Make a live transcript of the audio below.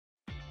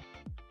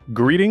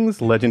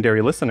Greetings,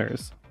 legendary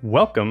listeners.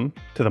 Welcome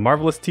to the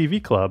Marvelous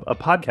TV Club, a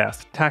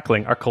podcast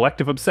tackling our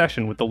collective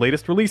obsession with the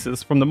latest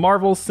releases from the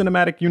Marvel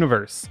Cinematic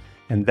Universe.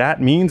 And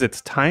that means it's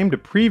time to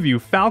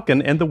preview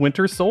Falcon and the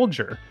Winter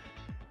Soldier.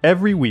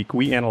 Every week,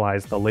 we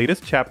analyze the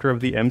latest chapter of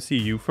the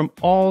MCU from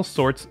all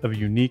sorts of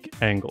unique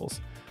angles.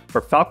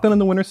 For Falcon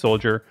and the Winter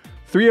Soldier,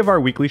 3 of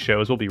our weekly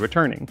shows will be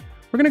returning.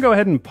 We're going to go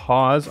ahead and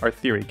pause our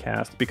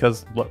Storycast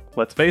because, look,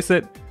 let's face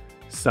it,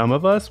 some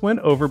of us went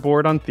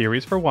overboard on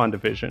theories for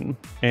WandaVision,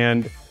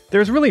 and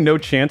there's really no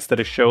chance that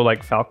a show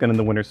like Falcon and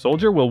the Winter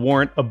Soldier will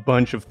warrant a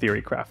bunch of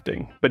theory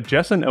crafting. But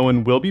Jess and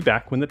Owen will be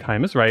back when the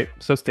time is right,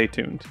 so stay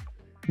tuned.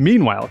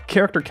 Meanwhile,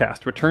 Character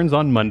Cast returns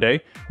on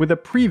Monday with a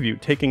preview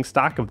taking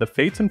stock of the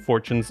fates and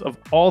fortunes of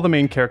all the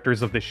main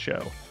characters of this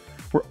show.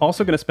 We're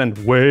also going to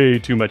spend way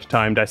too much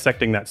time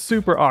dissecting that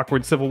super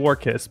awkward Civil War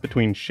kiss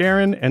between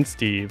Sharon and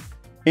Steve.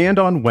 And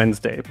on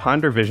Wednesday,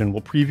 Ponder Vision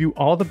will preview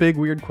all the big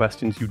weird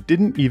questions you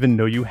didn't even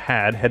know you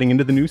had heading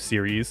into the new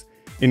series,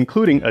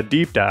 including a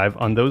deep dive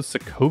on those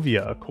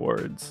Sokovia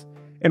Accords.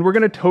 And we're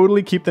going to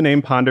totally keep the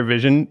name Ponder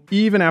Vision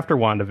even after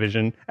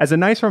WandaVision as a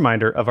nice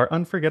reminder of our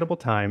unforgettable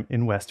time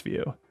in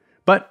Westview.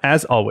 But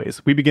as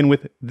always, we begin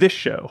with this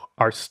show,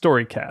 our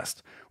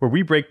Storycast, where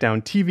we break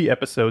down TV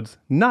episodes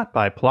not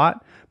by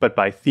plot, but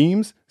by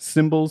themes,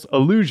 symbols,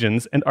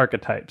 illusions, and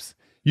archetypes.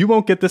 You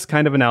won't get this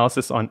kind of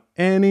analysis on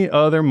any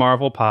other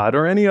Marvel pod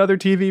or any other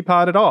TV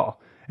pod at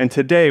all. And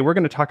today we're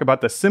going to talk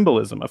about the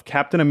symbolism of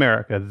Captain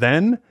America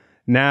then,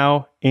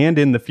 now, and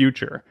in the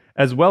future,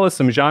 as well as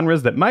some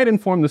genres that might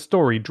inform the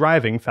story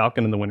driving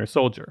Falcon and the Winter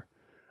Soldier.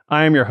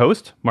 I am your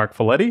host, Marc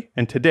Faletti,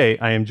 and today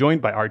I am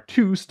joined by our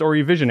 2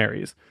 story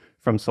visionaries.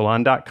 From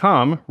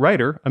Salon.com,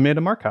 writer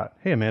Amanda Marcotte.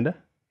 Hey, Amanda.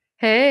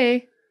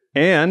 Hey.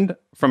 And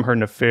from her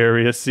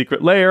nefarious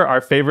secret lair,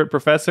 our favorite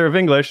professor of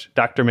English,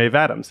 Dr. Maeve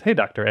Adams. Hey,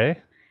 Dr. A.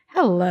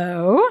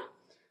 Hello.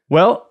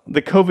 Well,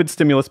 the COVID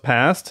stimulus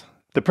passed.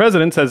 The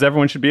president says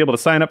everyone should be able to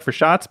sign up for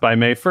shots by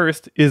May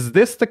 1st. Is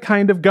this the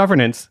kind of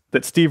governance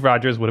that Steve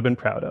Rogers would have been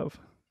proud of?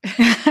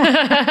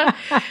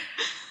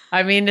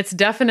 I mean, it's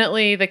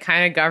definitely the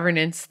kind of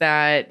governance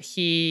that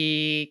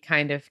he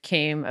kind of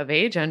came of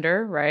age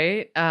under,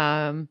 right?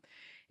 And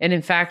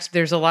in fact,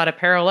 there's a lot of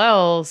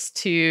parallels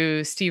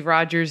to Steve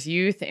Rogers'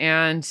 youth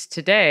and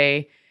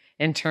today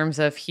in terms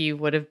of he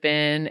would have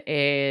been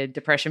a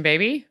Depression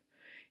baby.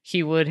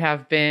 He would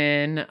have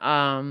been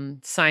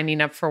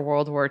signing up for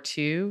World War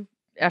II.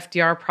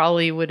 FDR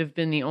probably would have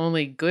been the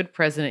only good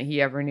president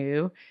he ever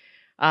knew.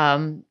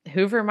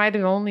 Hoover might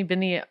have only been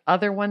the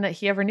other one that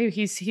he ever knew.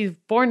 He's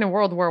born in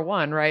World War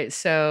I, right?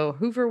 So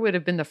Hoover would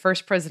have been the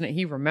first president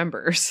he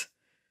remembers.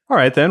 All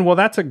right, then. Well,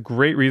 that's a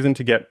great reason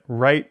to get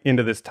right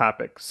into this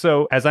topic.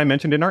 So, as I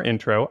mentioned in our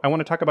intro, I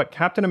want to talk about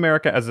Captain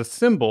America as a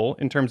symbol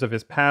in terms of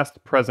his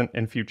past, present,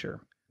 and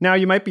future. Now,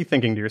 you might be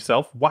thinking to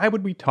yourself, why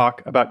would we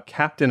talk about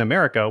Captain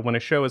America when a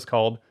show is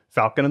called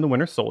Falcon and the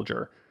Winter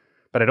Soldier?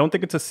 But I don't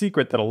think it's a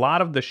secret that a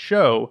lot of the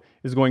show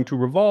is going to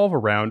revolve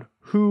around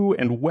who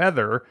and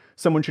whether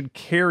someone should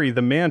carry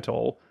the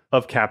mantle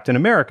of Captain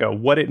America,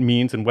 what it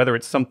means and whether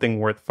it's something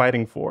worth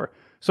fighting for.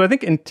 So I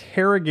think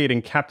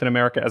interrogating Captain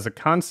America as a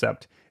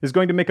concept is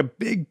going to make a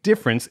big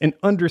difference in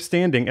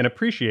understanding and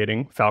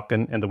appreciating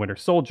Falcon and the Winter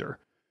Soldier.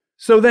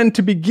 So then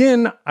to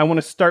begin, I want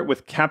to start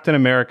with Captain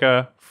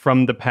America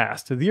from the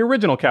past, the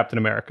original Captain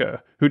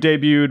America, who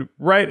debuted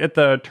right at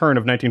the turn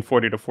of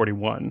 1940 to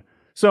 41.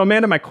 So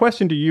Amanda, my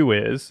question to you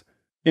is,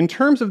 in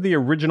terms of the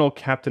original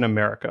Captain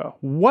America,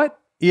 what,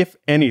 if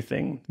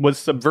anything, was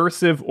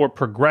subversive or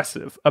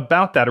progressive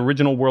about that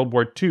original World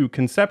War II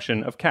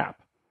conception of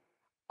Cap?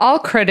 All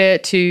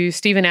credit to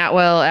Stephen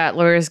Atwell at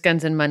Lawyers,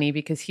 Guns, and Money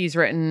because he's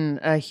written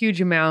a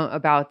huge amount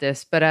about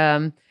this. But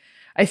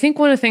I think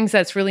one of the things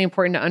that's really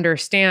important to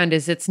understand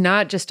is it's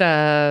not just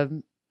a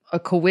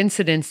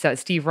coincidence that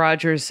Steve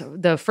Rogers,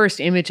 the first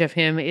image of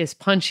him is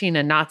punching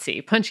a Nazi,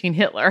 punching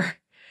Hitler.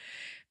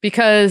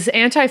 Because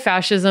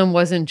anti-fascism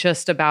wasn't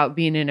just about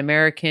being an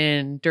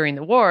American during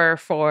the war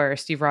for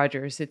Steve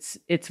Rogers.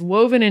 It's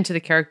woven into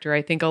the character,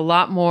 I think, a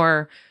lot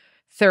more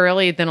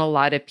thoroughly than a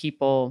lot of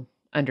people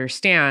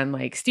understand.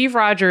 Like Steve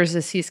Rogers,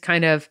 as he's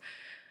kind of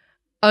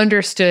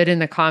understood in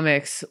the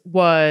comics,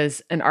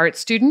 was an art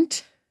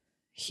student.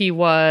 He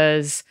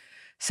was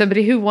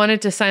somebody who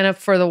wanted to sign up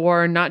for the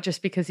war, not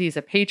just because he's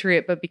a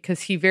patriot, but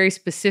because he very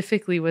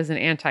specifically was an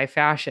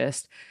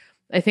anti-fascist.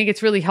 I think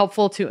it's really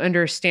helpful to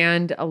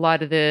understand a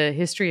lot of the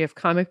history of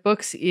comic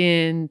books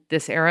in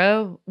this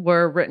era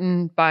were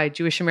written by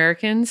Jewish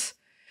Americans.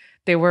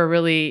 They were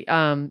really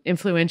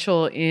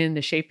influential in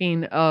the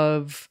shaping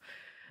of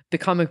the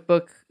comic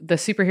book, the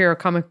superhero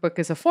comic book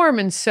as a form.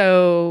 And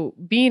so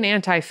being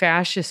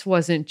anti-fascist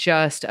wasn't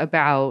just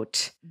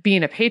about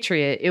being a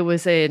patriot. It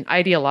was an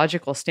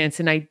ideological stance.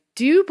 And I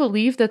do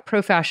believe that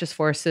pro-fascist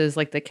forces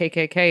like the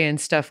KKK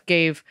and stuff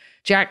gave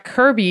Jack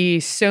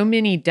Kirby so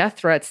many death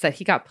threats that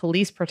he got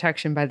police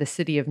protection by the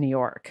city of New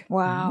York.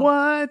 Wow.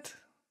 What?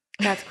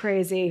 That's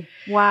crazy.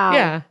 Wow.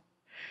 Yeah.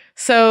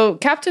 So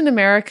Captain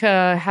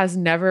America has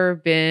never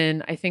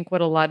been, I think,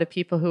 what a lot of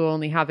people who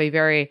only have a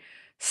very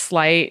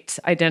slight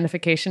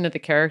identification of the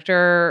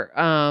character,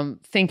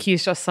 think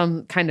he's just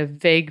some kind of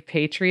vague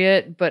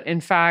patriot. But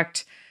in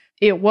fact,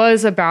 it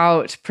was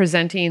about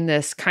presenting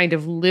this kind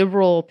of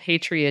liberal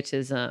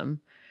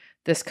patriotism,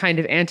 this kind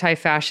of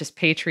anti-fascist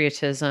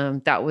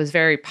patriotism that was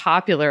very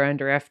popular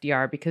under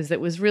FDR, because it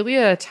was really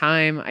a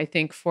time, I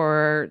think,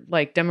 for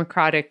like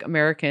democratic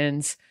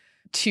Americans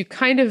to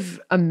kind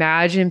of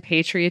imagine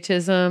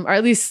patriotism, or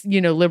at least,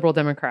 liberal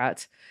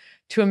Democrats,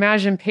 to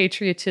imagine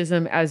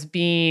patriotism as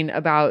being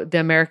about the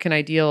American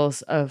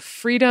ideals of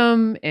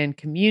freedom and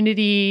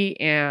community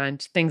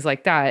and things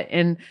like that.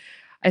 And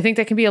I think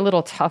that can be a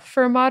little tough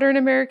for modern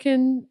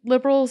American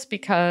liberals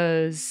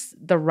because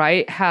the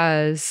right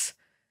has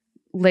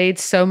laid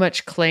so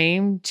much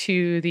claim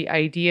to the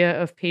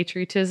idea of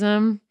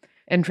patriotism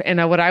and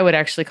what I would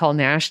actually call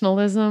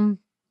nationalism,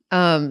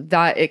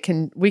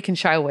 that we can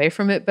shy away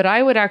from it. But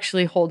I would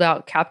actually hold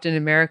out Captain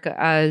America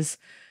as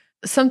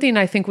something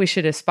I think we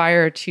should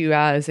aspire to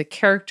as a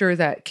character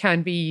that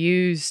can be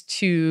used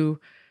to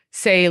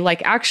say,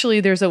 like, actually,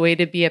 there's a way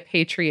to be a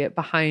patriot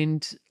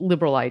behind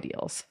liberal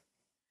ideals.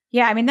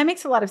 Yeah, I mean, that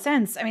makes a lot of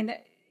sense. I mean,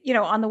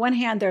 on the one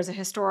hand, there's a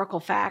historical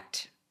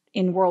fact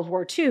in World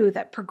War II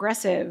that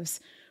progressives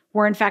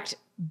were, in fact,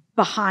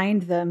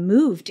 behind the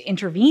move to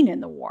intervene in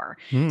the war.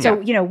 So,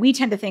 we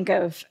tend to think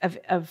of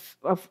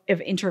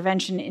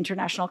intervention in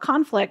international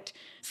conflict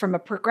from a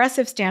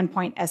progressive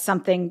standpoint as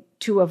something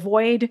to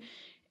avoid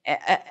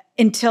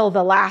until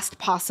the last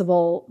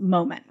possible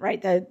moment,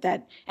 right?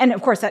 And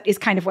of course, that is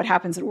kind of what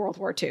happens in World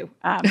War II.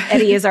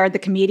 Eddie Izzard, the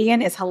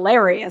comedian, is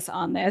hilarious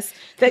on this.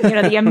 That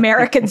the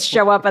Americans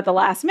show up at the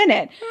last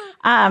minute,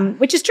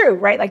 which is true,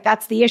 right? Like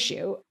that's the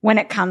issue when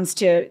it comes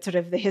to sort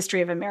of the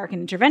history of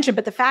American intervention.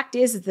 But the fact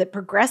is that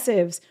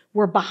progressives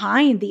were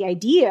behind the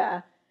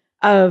idea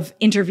of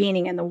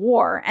intervening in the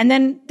war. And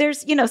then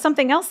there's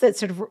something else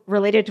that's sort of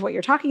related to what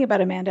you're talking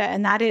about, Amanda,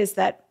 and that is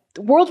that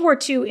World War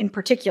II in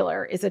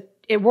particular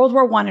World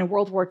War I and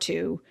World War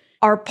II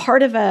are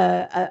part of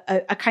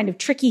a kind of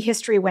tricky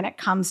history when it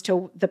comes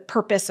to the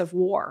purpose of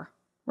war,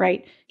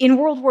 right? In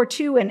World War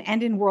II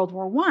and in World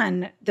War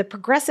I, the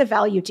progressive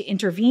value to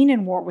intervene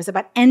in war was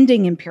about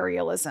ending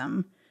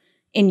imperialism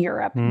in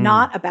Europe,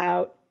 not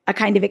about a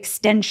kind of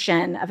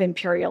extension of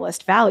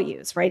imperialist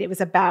values, right? It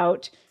was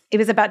about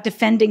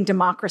defending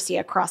democracy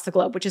across the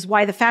globe, which is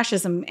why the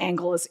fascism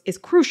angle is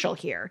crucial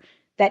here,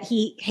 that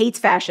he hates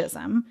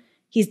fascism,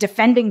 he's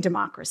defending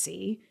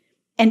democracy,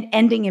 and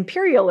ending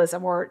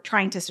imperialism, or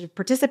trying to sort of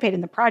participate in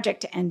the project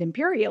to end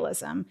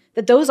imperialism,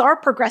 that those are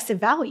progressive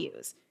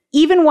values,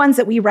 even ones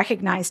that we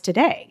recognize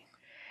today.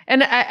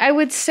 And I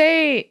would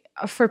say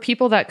for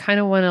people that kind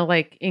of want to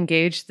like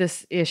engage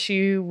this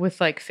issue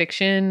with like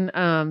fiction,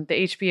 the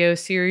HBO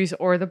series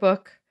or the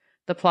book,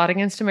 The Plot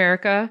Against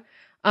America,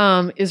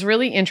 is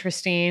really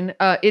interesting.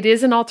 It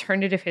is an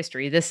alternative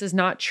history. This is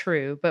not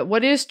true. But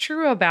what is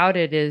true about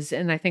it is,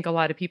 and I think a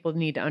lot of people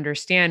need to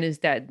understand, is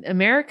that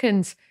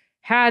Americans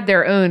had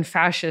their own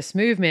fascist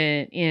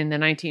movement in the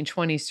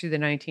 1920s through the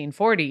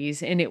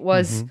 1940s. And it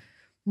was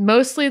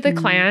mostly the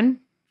Klan.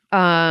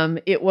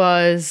 It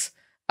was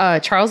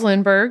Charles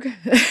Lindbergh.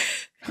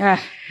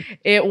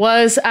 It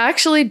was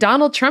actually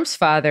Donald Trump's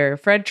father,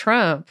 Fred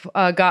Trump,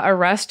 got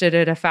arrested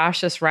at a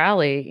fascist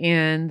rally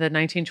in the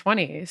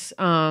 1920s.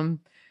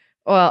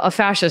 A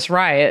fascist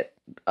riot,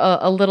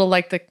 a little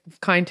like the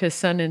kind his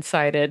son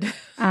incited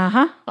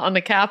on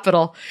the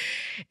Capitol.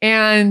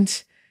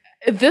 And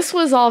this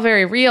was all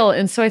very real.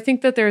 And so I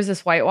think that there's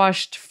this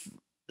whitewashed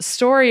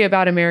story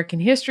about American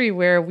history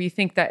where we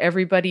think that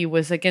everybody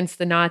was against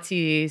the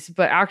Nazis,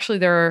 but actually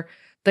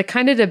the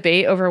kind of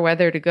debate over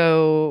whether to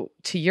go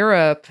to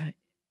Europe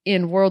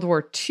in World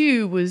War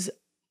II was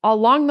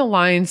along the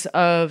lines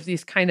of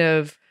these kind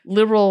of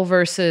liberal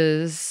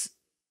versus,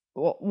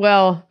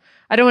 well,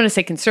 I don't want to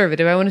say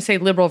conservative. I want to say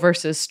liberal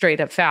versus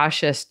straight up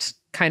fascist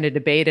kind of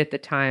debate at the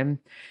time.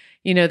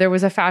 There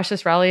was a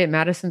fascist rally at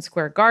Madison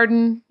Square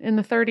Garden in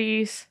the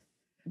 30s.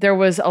 There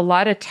was a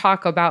lot of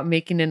talk about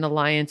making an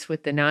alliance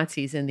with the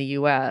Nazis in the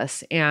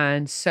US.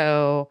 And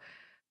so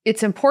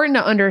it's important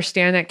to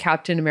understand that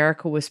Captain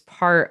America was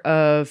part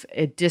of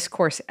a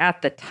discourse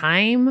at the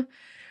time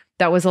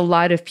that was a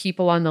lot of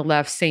people on the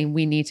left saying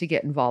we need to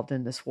get involved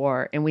in this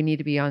war and we need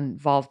to be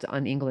involved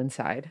on England's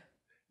side.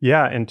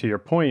 Yeah, and to your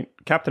point,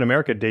 Captain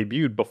America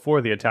debuted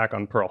before the attack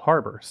on Pearl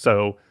Harbor.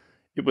 So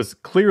it was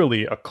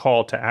clearly a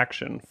call to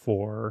action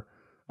for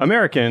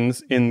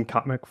Americans in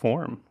comic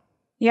form.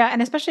 Yeah,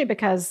 and especially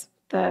because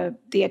the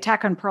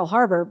attack on Pearl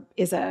Harbor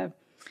is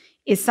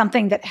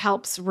something that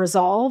helps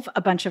resolve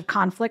a bunch of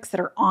conflicts that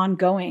are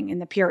ongoing in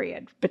the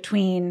period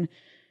between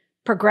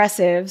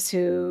progressives,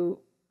 who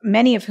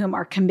many of whom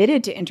are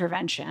committed to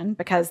intervention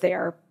because they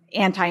are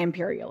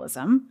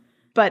anti-imperialism.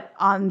 But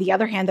on the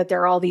other hand, that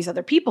there are all these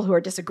other people who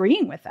are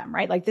disagreeing with them,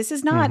 right? Like this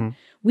is not,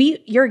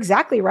 you're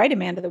exactly right,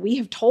 Amanda, that we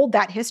have told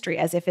that history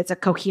as if it's a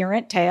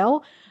coherent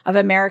tale of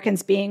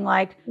Americans being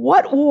like,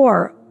 what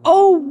war?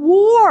 oh,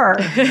 war,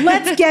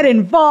 let's get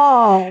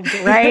involved,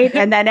 right?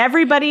 And then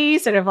everybody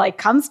sort of like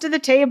comes to the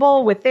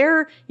table with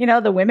their,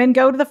 the women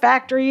go to the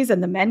factories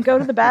and the men go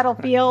to the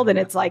battlefield. And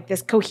it's like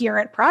this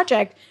coherent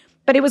project.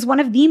 But it was one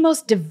of the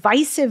most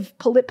divisive,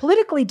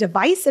 politically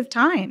divisive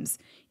times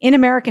in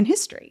American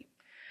history.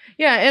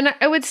 Yeah. And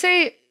I would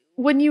say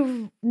when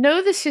you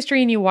know this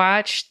history and you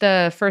watch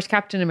the first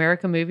Captain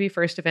America movie,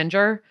 First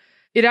Avenger,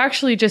 it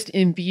actually just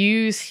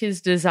imbues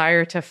his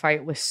desire to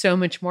fight with so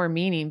much more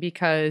meaning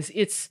because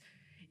it's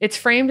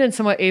framed in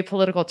somewhat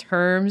apolitical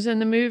terms in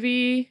the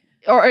movie,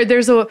 or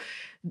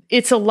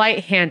it's a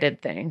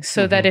light-handed thing.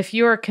 So that if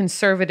you're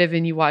conservative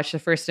and you watch the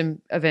first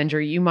Avenger,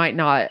 you might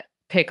not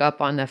pick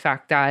up on the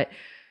fact that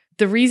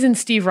the reason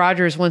Steve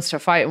Rogers wants to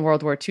fight in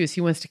World War II is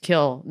he wants to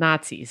kill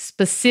Nazis,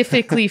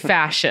 specifically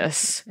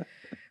fascists.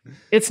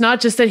 It's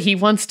not just that he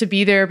wants to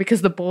be there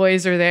because the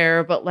boys are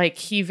there, but like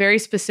he very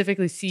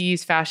specifically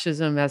sees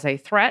fascism as a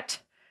threat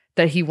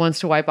that he wants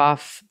to wipe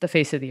off the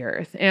face of the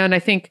earth. And I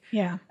think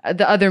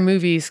the other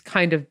movies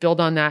kind of build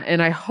on that.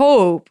 And I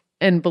hope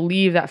and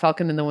believe that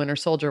Falcon and the Winter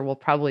Soldier will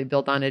probably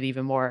build on it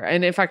even more.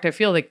 And in fact, I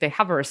feel like they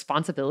have a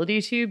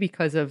responsibility to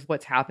because of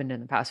what's happened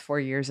in the past 4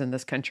 years in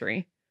this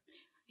country.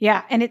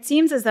 Yeah. And it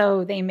seems as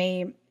though they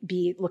may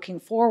be looking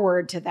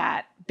forward to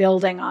that,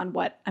 building on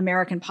what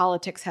American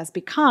politics has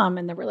become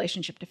in the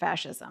relationship to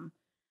fascism.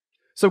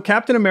 So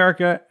Captain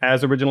America,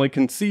 as originally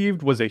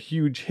conceived, was a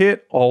huge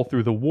hit all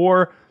through the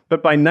war.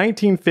 But by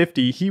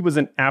 1950, he was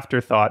an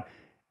afterthought.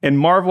 And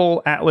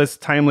Marvel, Atlas,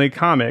 Timely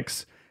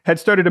Comics had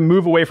started to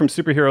move away from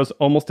superheroes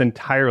almost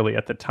entirely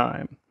at the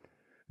time.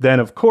 Then,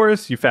 of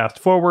course, you fast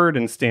forward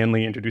and Stan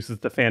Lee introduces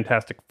the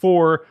Fantastic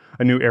Four.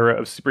 A new era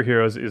of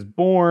superheroes is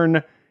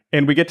born.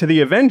 And we get to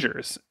the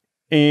Avengers.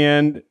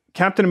 And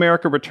Captain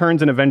America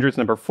returns in Avengers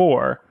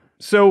 #4.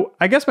 So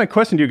I guess my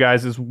question to you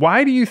guys is,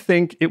 why do you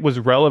think it was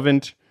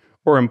relevant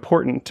or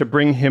important to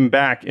bring him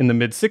back in the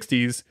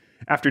mid-60s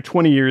after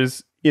 20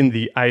 years in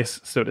the ice,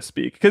 so to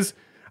speak? Because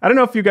I don't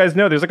know if you guys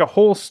know, there's like a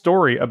whole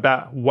story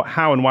about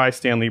how and why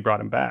Stan Lee brought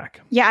him back.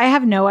 Yeah, I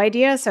have no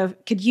idea. So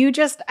could you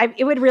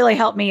it would really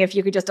help me if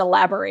you could just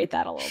elaborate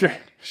that a little bit.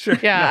 Sure.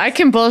 Yeah, I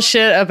can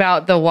bullshit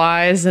about the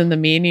whys and the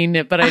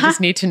meaning, but I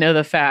just need to know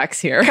the facts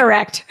here.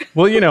 Correct.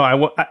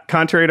 Well,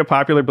 contrary to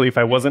popular belief,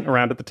 I wasn't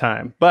around at the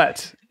time.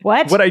 But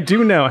what I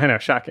do know, I know,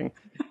 shocking.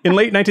 In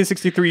late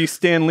 1963,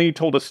 Stan Lee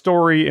told a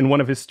story in one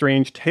of his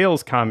Strange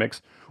Tales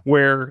comics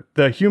where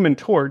the Human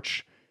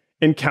Torch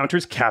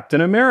encounters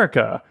Captain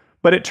America.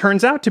 But it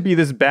turns out to be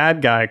this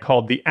bad guy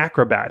called the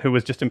Acrobat who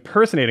was just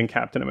impersonating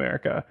Captain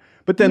America.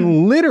 But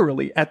then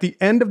literally at the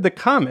end of the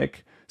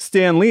comic,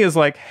 Stan Lee is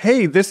like,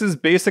 hey, this is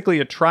basically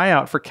a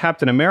tryout for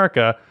Captain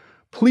America.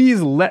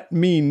 Please let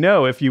me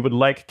know if you would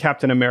like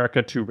Captain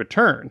America to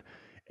return.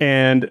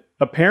 And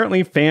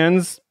apparently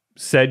fans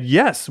said,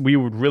 yes, we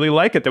would really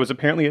like it. There was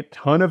apparently a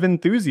ton of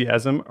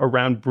enthusiasm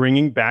around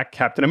bringing back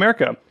Captain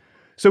America.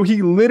 So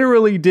he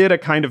literally did a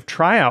kind of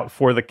tryout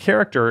for the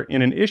character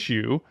in an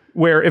issue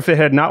where if it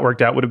had not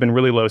worked out, would have been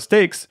really low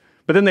stakes.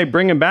 But then they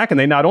bring him back, and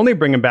they not only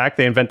bring him back,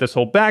 they invent this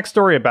whole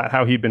backstory about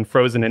how he'd been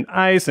frozen in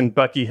ice and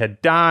Bucky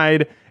had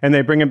died, and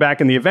they bring him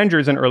back in the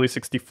Avengers in early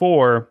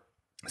 64.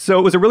 So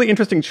it was a really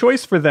interesting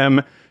choice for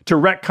them to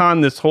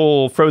retcon this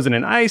whole frozen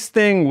in ice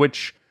thing,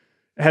 which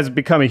has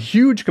become a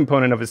huge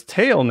component of his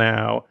tale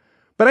now.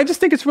 But I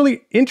just think it's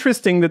really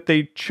interesting that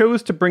they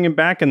chose to bring him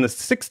back in the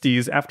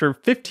 60s after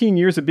 15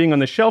 years of being on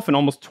the shelf and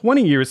almost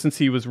 20 years since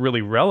he was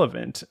really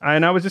relevant.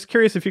 And I was just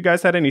curious if you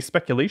guys had any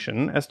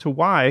speculation as to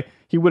why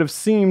he would have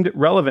seemed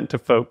relevant to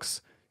folks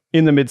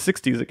in the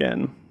mid-60s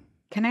again.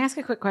 Can I ask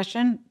a quick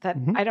question that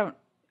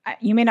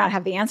you may not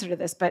have the answer to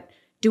this, but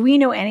do we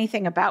know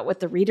anything about what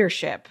the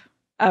readership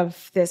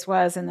of this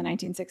was in the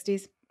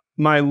 1960s?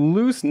 My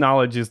loose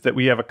knowledge is that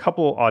we have a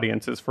couple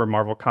audiences for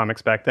Marvel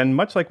Comics back then,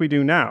 much like we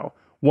do now.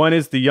 One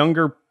is the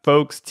younger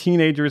folks,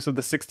 teenagers of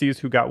the 60s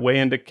who got way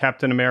into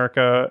Captain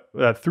America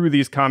through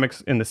these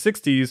comics in the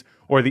 60s,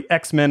 or the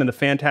X-Men and the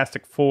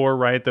Fantastic Four,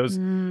 right? Those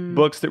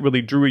books that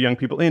really drew young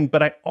people in.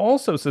 But I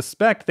also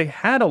suspect they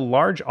had a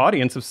large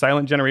audience of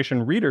Silent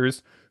Generation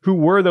readers who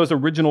were those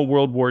original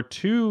World War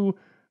II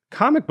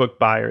comic book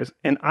buyers.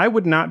 And I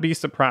would not be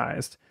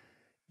surprised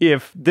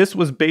if this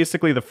was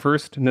basically the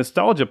first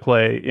nostalgia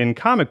play in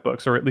comic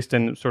books, or at least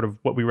in sort of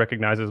what we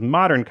recognize as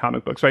modern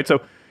comic books, right?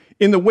 So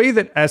in the way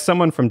that as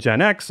someone from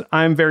Gen X,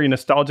 I'm very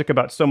nostalgic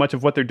about so much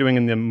of what they're doing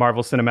in the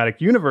Marvel Cinematic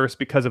Universe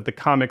because of the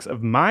comics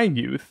of my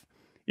youth.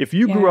 If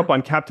you grew up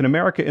on Captain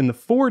America in the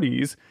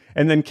 40s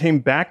and then came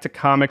back to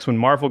comics when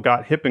Marvel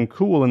got hip and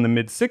cool in the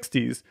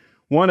mid-60s,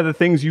 one of the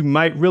things you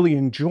might really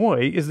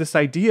enjoy is this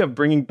idea of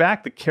bringing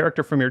back the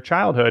character from your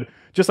childhood,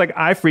 just like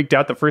I freaked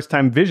out the first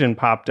time Vision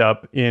popped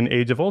up in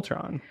Age of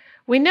Ultron.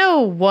 We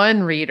know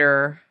one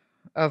reader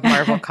of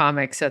Marvel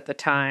Comics at the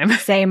time.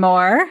 Say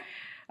more.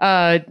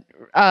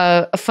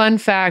 A fun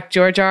fact,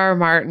 George R.R.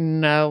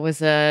 Martin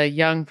was a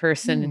young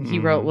person and he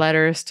wrote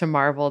letters to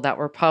Marvel that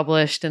were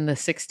published in the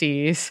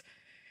 60s,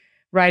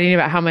 writing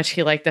about how much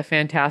he liked the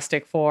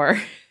Fantastic Four.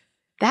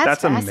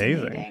 That's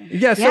amazing.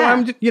 Yeah, so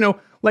I'm just,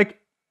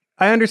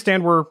 I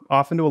understand we're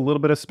off into a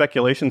little bit of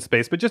speculation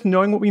space, but just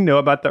knowing what we know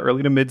about the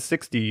early to mid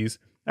 60s,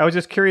 I was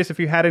just curious if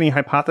you had any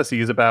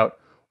hypotheses about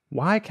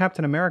why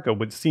Captain America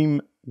would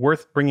seem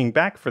worth bringing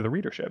back for the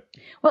readership.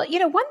 Well,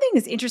 one thing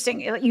is interesting.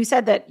 You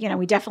said that,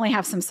 we definitely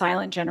have some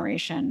silent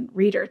generation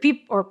readers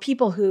or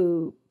people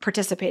who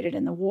participated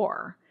in the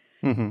war,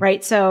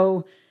 right?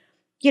 So,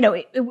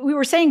 we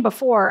were saying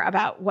before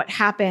about what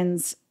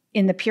happens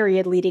in the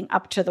period leading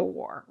up to the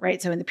war,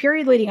 right? So in the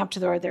period leading up to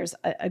the war, there's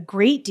a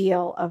great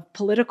deal of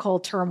political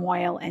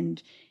turmoil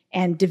and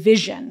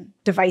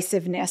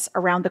divisiveness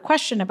around the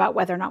question about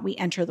whether or not we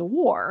enter the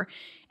war.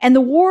 And the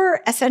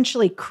war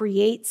essentially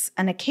creates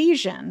an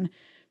occasion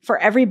for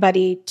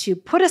everybody to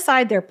put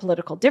aside their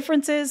political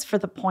differences for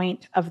the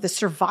point of the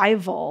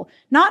survival,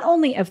 not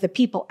only of the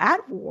people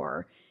at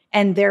war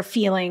and their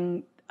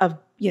feeling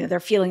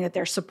that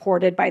they're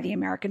supported by the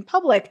American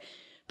public,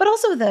 but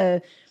also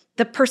the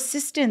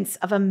persistence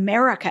of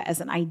America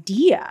as an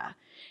idea.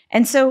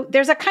 And so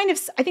there's I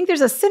think there's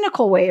a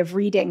cynical way of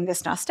reading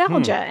this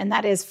nostalgia, and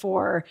that is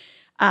for,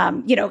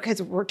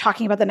 because we're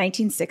talking about the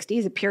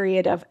 1960s, a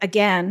period of,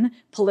 again,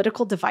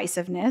 political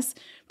divisiveness,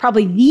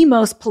 probably the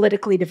most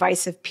politically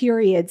divisive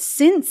period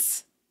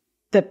since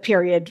the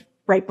period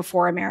right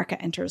before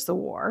America enters the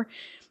war.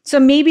 So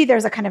maybe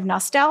there's a kind of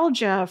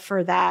nostalgia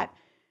for that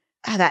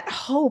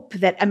hope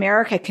that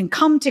America can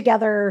come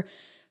together,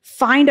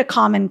 find a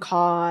common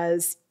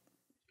cause,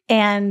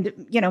 and,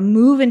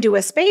 move into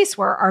a space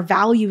where our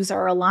values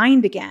are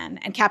aligned again.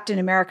 And Captain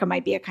America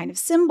might be a kind of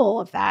symbol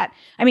of that.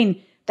 I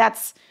mean,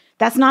 that's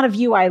not a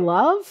view I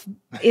love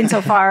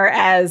insofar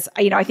as,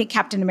 I think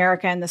Captain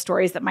America and the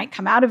stories that might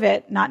come out of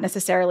it, not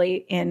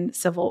necessarily in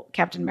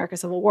Captain America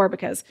Civil War,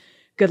 because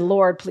good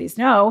Lord, please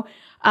no.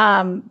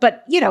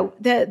 But,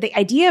 the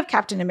idea of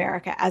Captain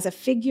America as a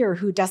figure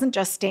who doesn't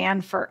just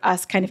stand for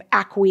us kind of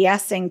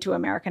acquiescing to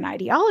American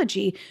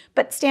ideology,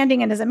 but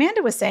standing in, as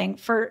Amanda was saying,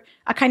 for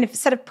a kind of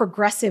set of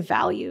progressive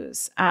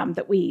values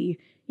that we,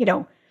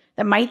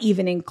 that might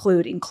even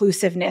include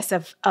inclusiveness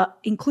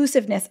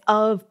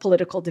of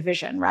political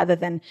division rather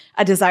than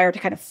a desire to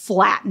kind of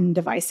flatten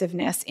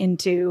divisiveness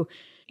into,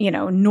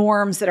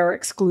 norms that are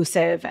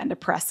exclusive and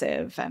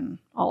oppressive and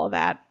all of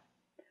that.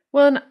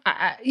 Well,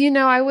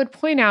 I would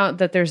point out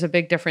that there's a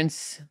big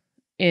difference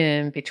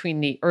in between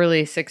the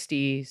early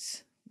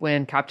 60s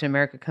when Captain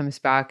America comes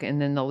back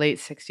and then the late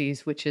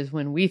 60s, which is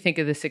when we think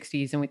of the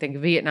 60s and we think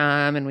of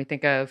Vietnam and we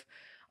think of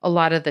a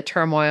lot of the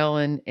turmoil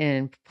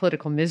and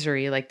political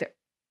misery. Like the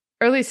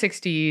early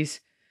 60s,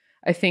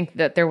 I think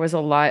that there was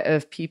a lot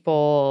of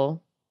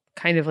people,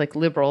 kind of like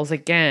liberals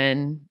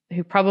again,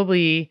 who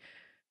probably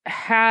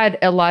had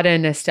a lot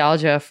of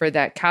nostalgia for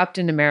that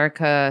Captain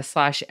America /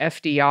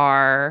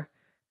 FDR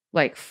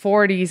like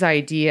 40s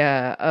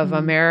idea of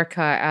America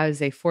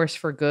as a force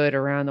for good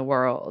around the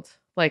world,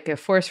 like a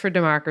force for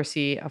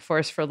democracy, a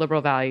force for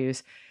liberal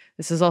values.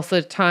 This is also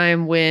a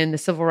time when the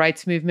civil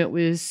rights movement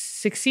was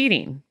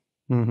succeeding.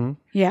 Mm-hmm.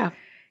 Yeah.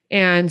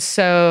 And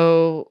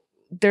so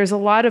there's a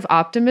lot of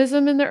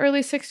optimism in the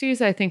early 60s.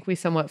 I think we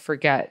somewhat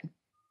forget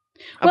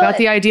about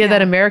the idea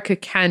that America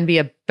can be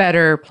a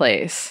better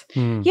place.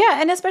 Yeah.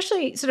 And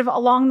especially sort of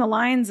along the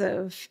lines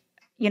of,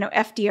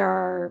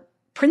 FDR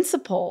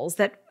principles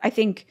that I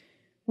think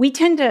we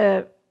tend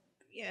to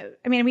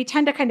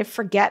kind of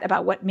forget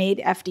about what made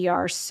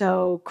FDR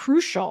so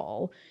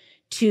crucial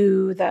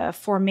to the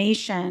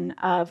formation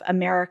of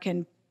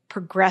American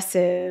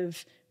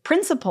progressive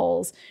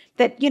principles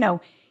that,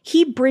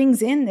 he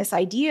brings in this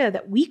idea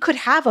that we could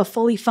have a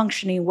fully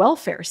functioning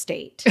welfare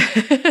state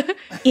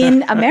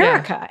in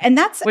America. Yeah. And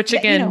that's... Which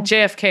again,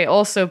 JFK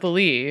also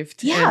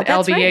believed. Yeah, and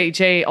that's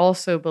LBJ right.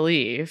 also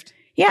believed.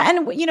 Yeah.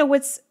 And,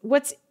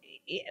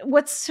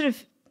 what's sort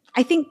of,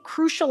 I think,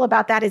 crucial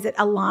about that is it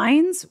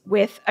aligns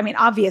with,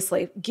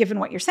 obviously, given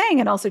what you're saying,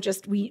 and also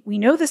just we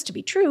know this to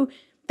be true,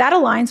 that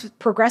aligns with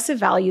progressive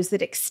values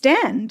that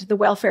extend the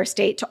welfare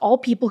state to all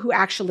people who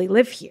actually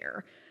live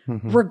here,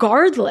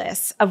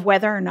 regardless of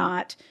whether or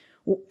not,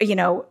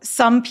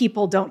 some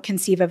people don't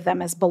conceive of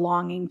them as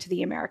belonging to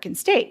the American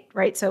state,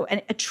 right? So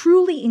a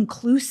truly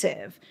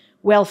inclusive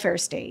welfare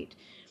state.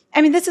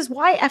 This is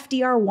why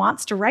FDR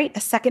wants to write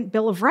a second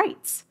Bill of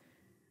Rights.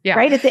 Yeah.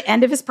 Right at the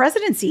end of his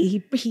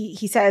presidency,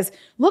 he says,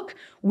 "Look,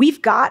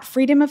 we've got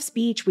freedom of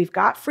speech, we've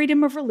got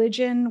freedom of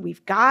religion,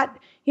 we've got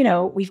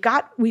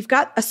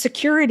a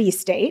security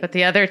state." But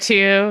the other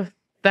two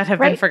that have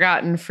been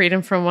forgotten: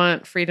 freedom from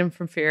want, freedom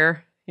from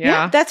fear.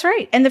 Yeah, that's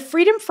right. And the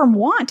freedom from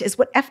want is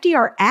what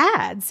FDR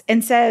adds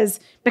and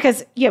says,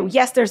 because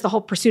yes, there's the whole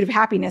pursuit of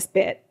happiness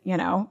bit,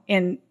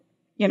 in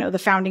the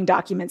founding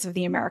documents of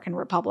the American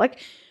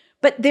Republic,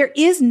 but there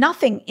is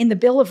nothing in the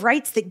Bill of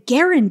Rights that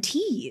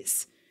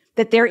guarantees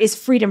that there is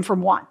freedom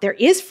from want. There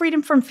is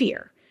freedom from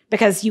fear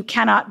because you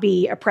cannot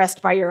be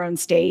oppressed by your own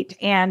state,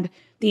 and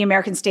the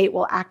American state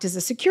will act as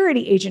a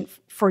security agent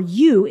for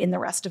you in the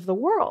rest of the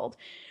world.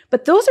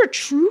 But those are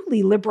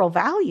truly liberal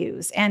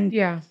values. And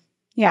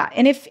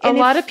and a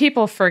lot of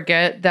people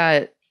forget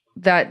that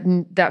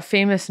that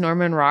famous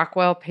Norman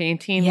Rockwell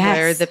painting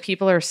where the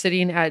people are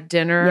sitting at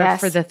dinner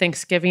for the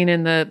Thanksgiving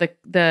and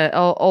the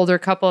older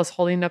couple is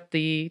holding up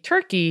the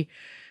turkey.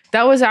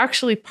 That was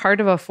actually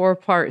part of a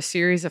 4-part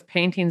series of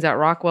paintings that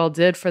Rockwell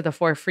did for the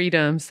 4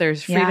 freedoms.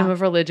 There's freedom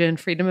of religion,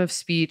 freedom of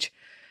speech,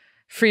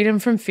 freedom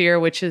from fear,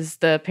 which is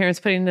the parents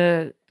putting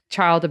the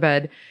child to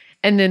bed.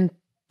 And then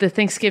the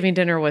Thanksgiving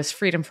dinner was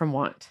freedom from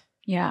want.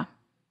 Yeah.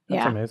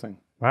 That's amazing.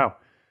 Wow.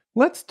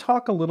 Let's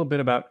talk a little bit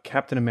about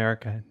Captain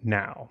America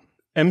now.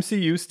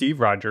 MCU Steve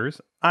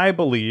Rogers, I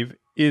believe,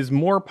 is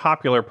more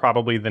popular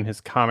probably than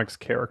his comics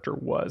character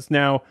was.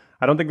 Now,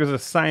 I don't think there's a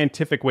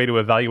scientific way to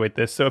evaluate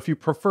this, so if you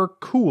prefer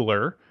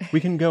cooler, we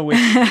can go with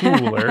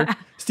cooler.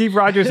 Steve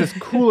Rogers is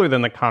cooler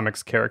than the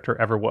comics character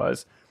ever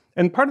was.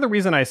 And part of the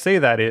reason I say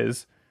that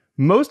is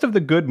most of the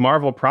good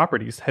Marvel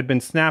properties had been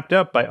snapped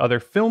up by other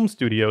film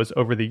studios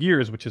over the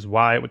years, which is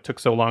why it took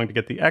so long to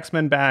get the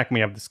X-Men back. And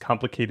we have this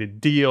complicated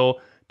deal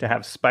to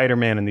have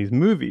Spider-Man in these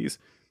movies.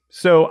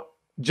 So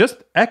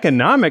just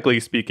economically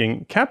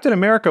speaking, Captain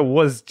America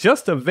was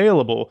just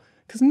available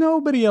because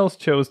nobody else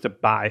chose to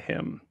buy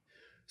him.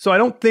 So I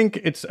don't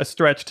think it's a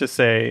stretch to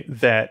say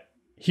that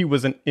he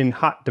was in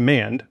hot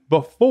demand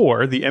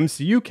before the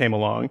MCU came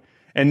along.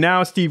 And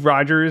now Steve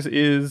Rogers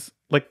is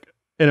like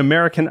an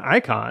American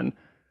icon.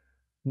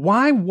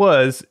 Why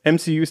was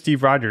MCU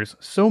Steve Rogers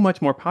so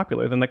much more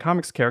popular than the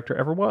comics character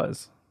ever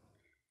was?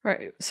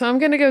 Right. So I'm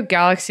going to go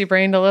galaxy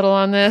brained a little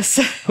on this.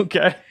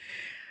 Okay.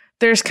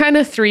 There's kind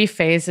of 3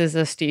 phases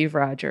of Steve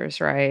Rogers,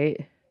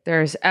 right?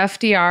 There's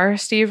FDR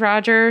Steve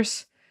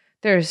Rogers.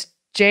 There's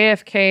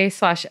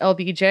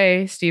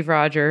JFK/LBJ Steve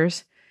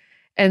Rogers.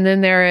 And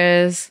then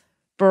there is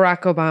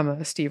Barack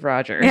Obama Steve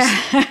Rogers.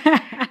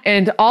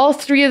 And all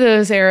 3 of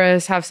those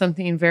eras have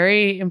something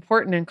very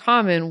important in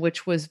common,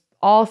 which was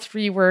all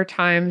 3 were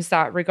times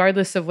that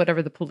regardless of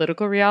whatever the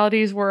political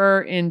realities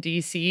were in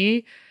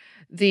DC,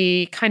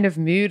 the kind of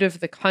mood of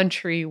the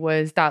country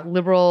was that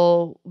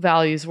liberal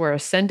values were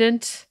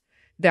ascendant,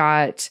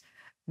 that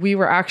we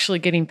were actually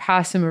getting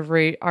past some of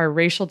our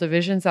racial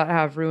divisions that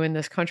have ruined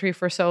this country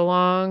for so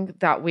long,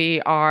 that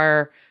we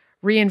are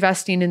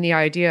reinvesting in the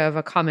idea of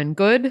a common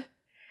good,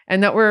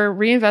 and that we're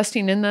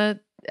reinvesting in the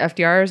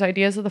FDR's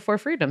ideas of the 4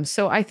 freedoms.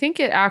 So I think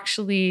it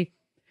actually,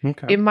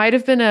 it might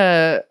have been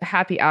a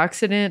happy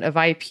accident of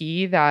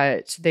IP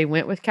that they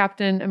went with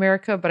Captain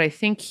America, but I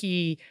think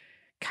he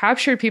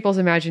captured people's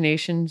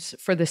imaginations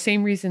for the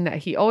same reason that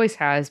he always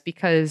has,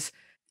 because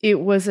it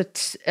was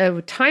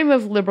a time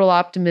of liberal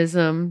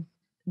optimism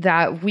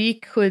that we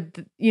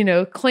could,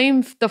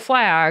 claim the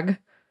flag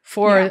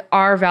for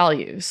our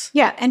values.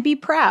 Yeah, and be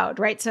proud,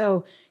 right?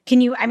 So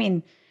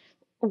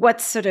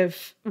what's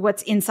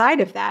inside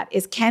of that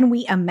is, can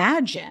we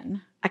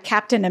imagine a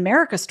Captain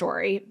America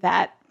story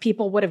that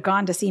people would have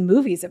gone to see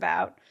movies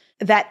about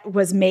that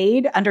was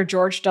made under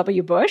George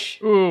W.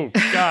 Bush? Ooh,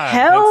 God.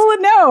 Hell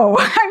no.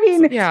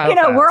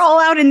 We're all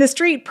out in the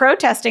street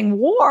protesting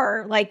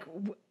war. Like,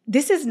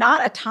 this is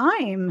not a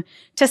time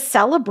to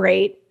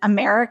celebrate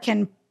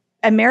Americanness.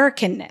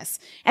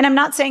 And I'm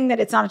not saying that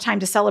it's not a time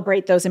to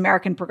celebrate those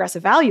American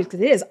progressive values,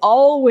 because it is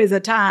always a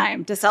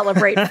time to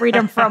celebrate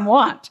freedom from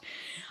want.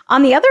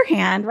 On the other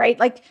hand, right,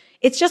 like,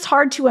 it's just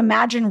hard to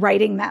imagine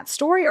writing that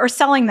story or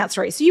selling that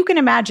story. So you can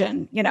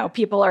imagine,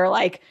 people are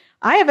like,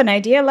 I have an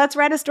idea. Let's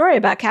write a story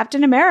about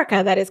Captain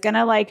America that is going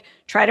to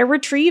try to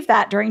retrieve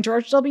that during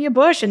George W.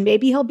 Bush. And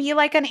maybe he'll be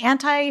like an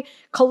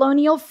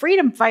anti-colonial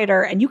freedom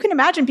fighter. And you can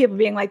imagine people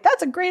being like,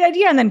 that's a great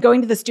idea. And then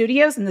going to the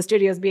studios and the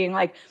studios being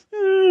like,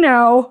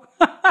 no,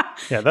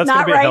 yeah, that's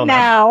not right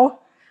now.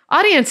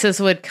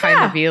 Audiences would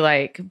kind of be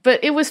like,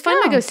 but it was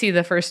fun to go see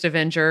the first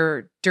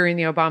Avenger during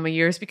the Obama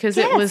years, because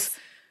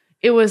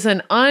it was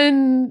an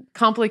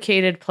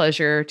uncomplicated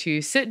pleasure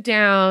to sit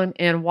down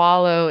and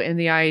wallow in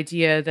the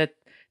idea that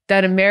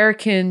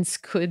Americans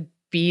could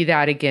be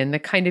that again, the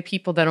kind of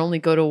people that only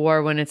go to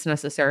war when it's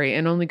necessary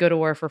and only go to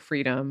war for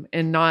freedom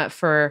and not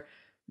for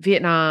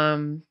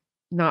Vietnam,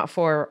 not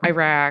for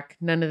Iraq,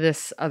 none of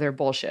this other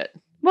bullshit.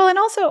 Well, and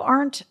also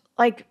aren't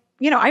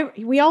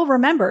we all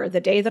remember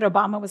the day that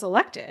Obama was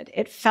elected.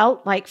 It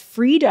felt like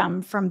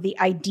freedom from the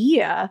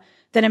idea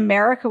that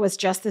America was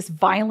just this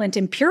violent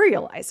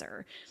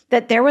imperializer,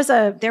 that there was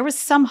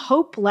some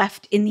hope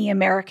left in the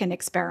American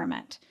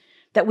experiment,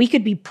 that we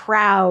could be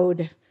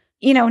proud,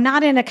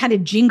 not in a kind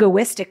of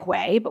jingoistic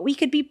way, but we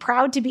could be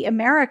proud to be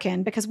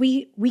American because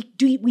we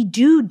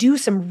do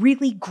some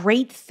really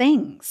great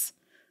things.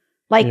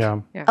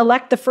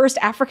 Elect the first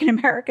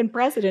African-American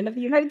president of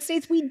the United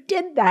States. We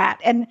did that.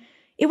 And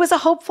it was a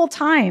hopeful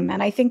time.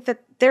 And I think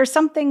that there's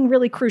something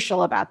really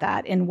crucial about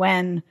that in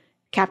when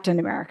Captain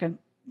America,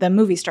 the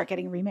movies, start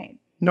getting remade.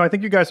 No, I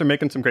think you guys are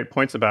making some great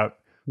points about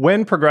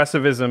when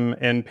progressivism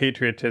and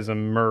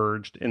patriotism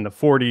merged in the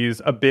 40s,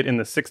 a bit in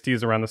the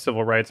 60s around the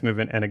civil rights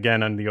movement, and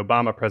again on the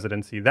Obama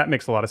presidency. That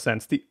makes a lot of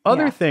sense. The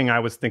other thing I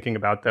was thinking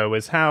about, though,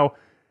 is how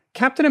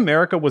Captain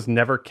America was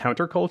never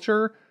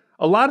counterculture.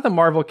 A lot of the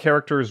Marvel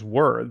characters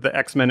were, the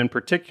X-Men in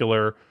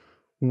particular,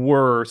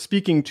 were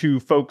speaking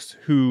to folks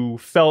who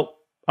felt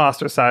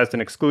ostracized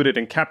and excluded.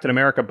 And Captain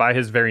America, by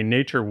his very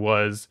nature,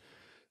 was,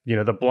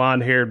 the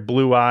blonde-haired,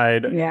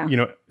 blue-eyed,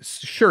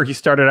 sure, he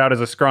started out as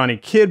a scrawny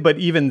kid, but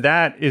even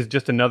that is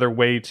just another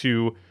way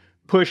to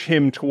push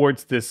him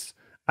towards this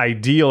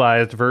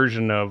idealized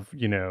version of,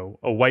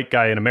 a white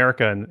guy in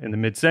America in the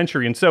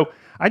mid-century. And so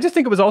I just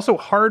think it was also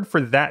hard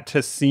for that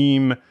to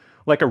seem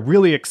like a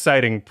really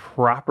exciting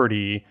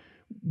property.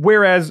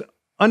 Whereas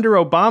under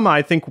Obama,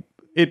 I think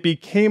it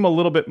became a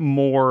little bit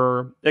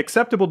more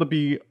acceptable to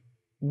be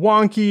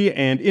wonky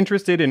and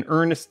interested in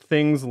earnest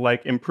things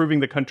like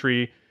improving the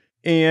country.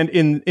 And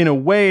in a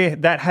way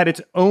that had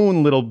its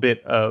own little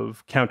bit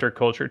of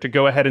counterculture to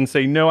go ahead and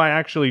say, no, I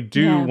actually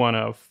do want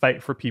to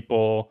fight for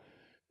people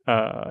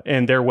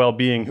and their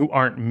well-being who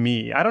aren't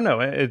me. I don't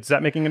know. Is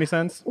that making any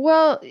sense?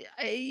 Well,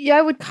 yeah,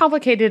 I would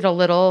complicate it a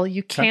little.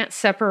 You can't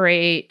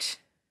separate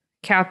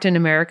Captain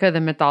America,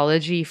 the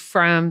mythology,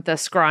 from the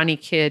scrawny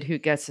kid who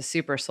gets a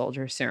super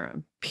soldier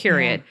serum,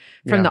 period.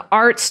 From the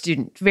art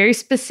student, very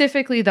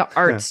specifically the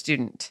art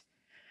student.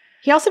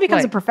 He also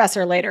becomes a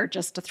professor later,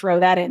 just to throw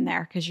that in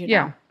there, because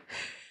Yeah,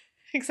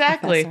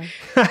 exactly.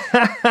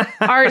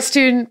 Art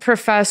student,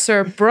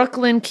 professor,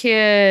 Brooklyn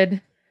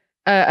kid.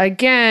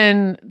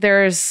 Again,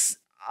 there's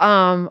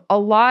a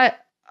lot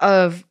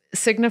of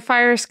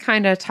signifiers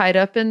kind of tied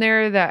up in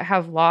there that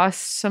have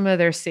lost some of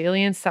their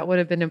salience that would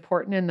have been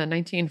important in the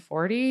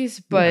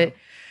 1940s. But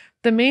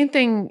the main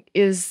thing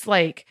is,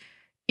 like,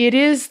 it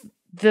is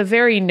the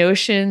very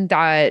notion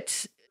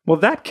that... Well,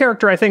 that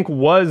character, I think,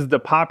 was the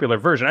popular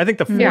version. I think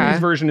the 40s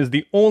version is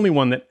the only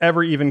one that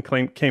ever even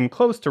came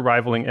close to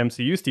rivaling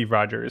MCU Steve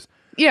Rogers.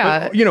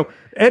 Yeah. But,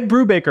 Ed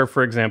Brubaker,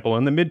 for example,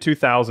 in the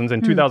mid-2000s,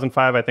 in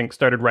 2005, I think,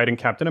 started writing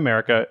Captain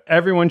America.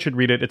 Everyone should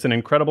read it. It's an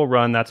incredible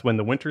run. That's when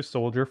the Winter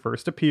Soldier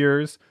first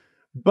appears.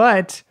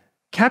 But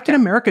Captain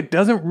America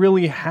doesn't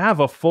really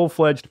have a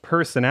full-fledged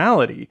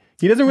personality.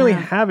 He doesn't really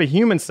have a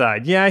human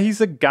side. Yeah,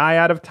 he's a guy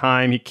out of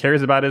time. He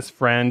cares about his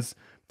friends.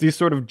 These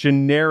sort of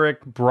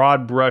generic,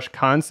 broad brush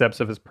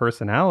concepts of his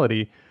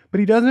personality, but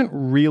he doesn't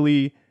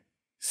really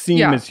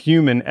seem as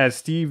human as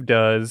Steve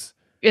does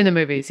in the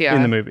movies. Yeah,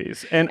 in the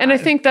movies, and I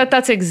think that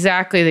that's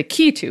exactly the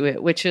key to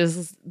it, which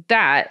is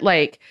that,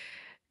 like,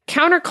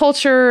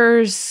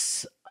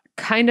 countercultures,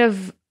 kind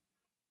of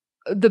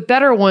the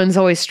better ones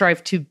always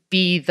strive to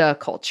be the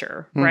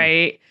culture,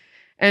 right?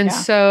 And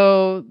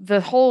so the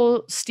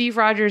whole Steve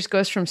Rogers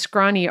goes from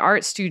scrawny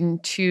art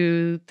student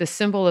to the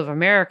symbol of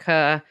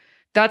America.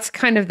 That's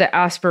kind of the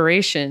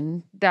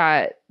aspiration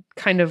that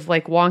kind of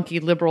like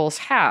wonky liberals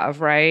have,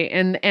 right?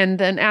 And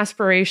an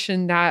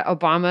aspiration that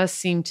Obama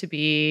seemed to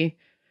be,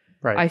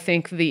 I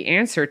think, the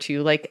answer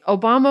to. Like,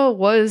 Obama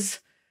was,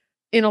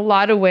 in a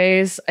lot of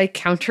ways, a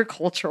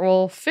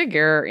countercultural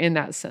figure in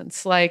that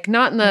sense. Like,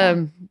 not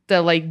in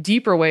the like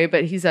deeper way,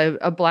 but he's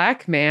a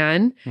black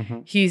man.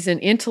 He's an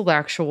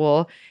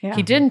intellectual.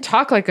 He didn't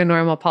talk like a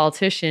normal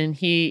politician.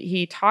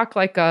 He talked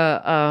like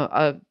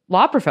a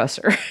law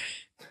professor.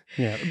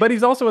 Yeah, but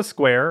he's also a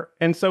square,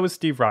 and so is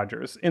Steve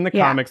Rogers. In the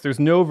comics, there's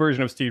no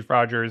version of Steve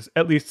Rogers,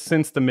 at least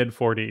since the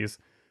mid-40s,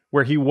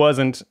 where he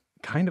wasn't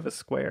kind of a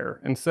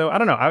square. And so, I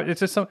don't know, it's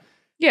just so...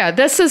 Yeah,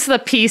 this is the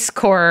Peace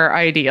Corps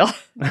ideal.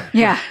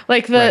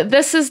 Like,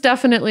 this is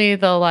definitely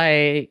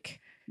the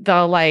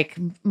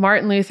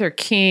Martin Luther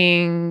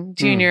King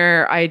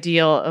Jr.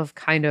 ideal of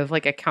kind of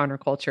like a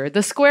counterculture.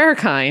 The square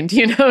kind,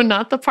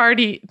 not the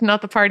party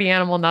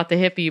animal, not the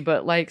hippie,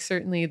 but like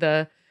certainly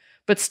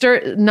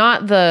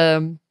not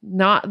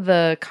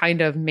the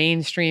kind of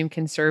mainstream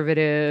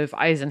conservative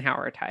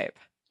Eisenhower type.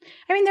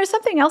 I mean, there's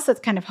something else that's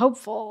kind of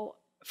hopeful,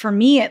 for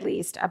me at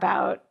least,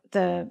 about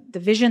the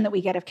vision that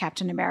we get of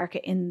Captain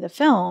America in the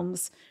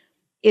films,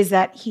 is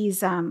that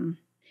he's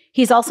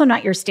also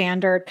not your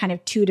standard kind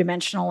of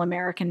two-dimensional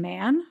American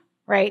man,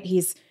 right?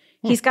 He's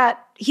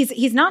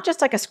not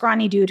just like a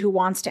scrawny dude who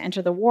wants to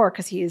enter the war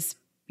because he's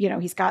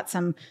got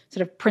some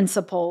sort of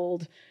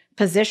principled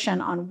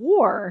position on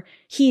war.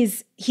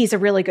 He's a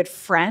really good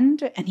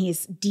friend, and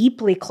he's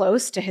deeply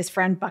close to his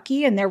friend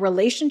Bucky, and their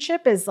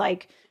relationship is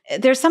like,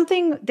 there's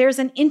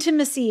an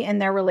intimacy in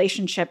their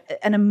relationship,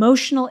 an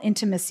emotional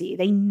intimacy.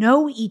 They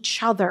know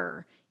each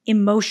other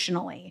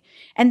emotionally.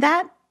 And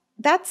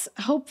that's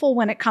hopeful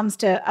when it comes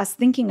to us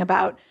thinking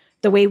about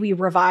the way we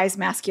revise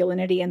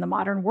masculinity in the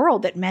modern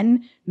world, that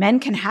men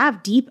can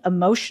have deep,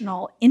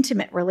 emotional,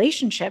 intimate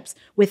relationships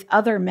with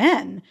other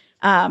men.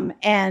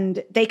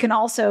 And they can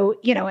also,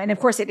 and of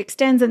course it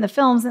extends in the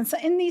films, and so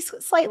in these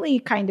slightly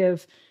kind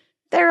of,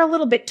 they're a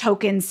little bit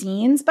token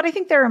scenes, but I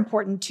think they're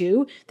important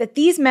too, that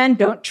these men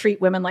don't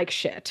treat women like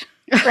shit,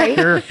 right?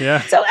 Sure,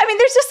 yeah. So, I mean,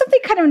 there's just something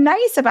kind of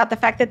nice about the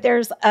fact that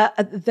there's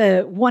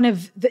one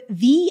of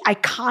the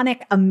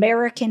iconic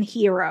American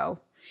hero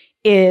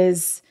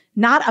is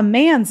not a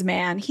man's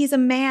man, he's a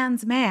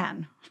man's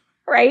man,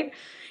 right?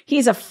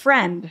 He's a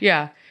friend.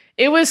 Yeah.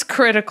 It was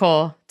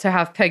critical to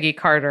have Peggy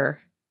Carter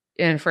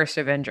in First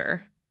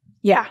Avenger.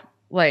 Yeah.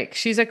 Like,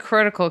 she's a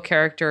critical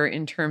character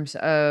in terms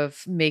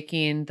of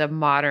making the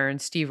modern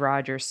Steve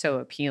Rogers so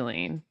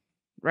appealing,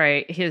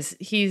 right?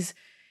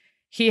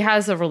 He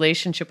has a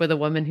relationship with a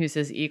woman who's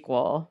his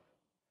equal,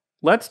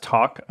 let's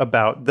talk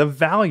about the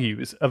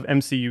values of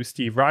MCU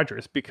Steve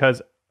Rogers,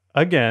 because,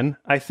 again,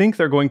 I think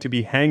they're going to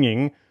be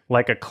hanging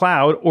like a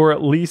cloud, or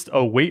at least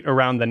a weight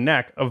around the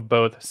neck of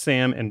both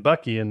Sam and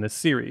Bucky in this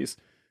series.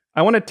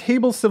 I want to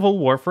table Civil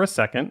War for a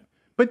second,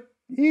 but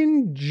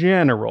in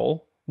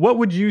general, what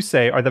would you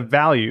say are the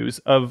values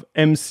of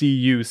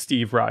MCU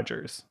Steve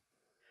Rogers?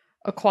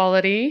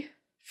 Equality,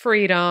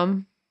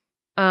 freedom,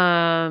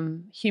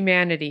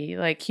 humanity,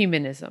 like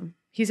humanism.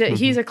 He's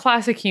a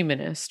classic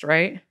humanist,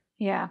 right?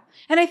 Yeah.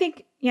 And I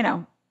think,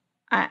 I'm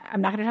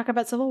not going to talk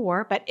about Civil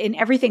War, but in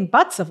everything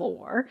but Civil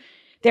War,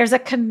 there's a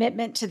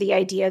commitment to the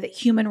idea that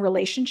human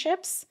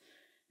relationships,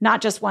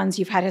 not just ones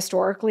you've had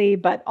historically,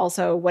 but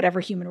also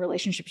whatever human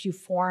relationships you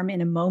form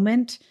in a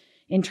moment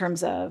in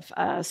terms of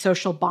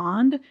social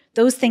bond,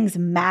 those things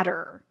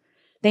matter.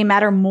 They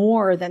matter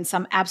more than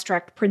some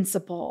abstract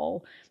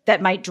principle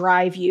that might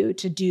drive you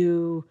to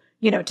do,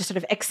 to sort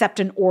of accept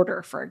an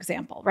order, for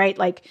example, right?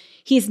 Like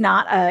he's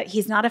not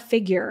a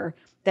figure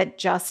that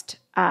just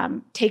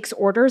takes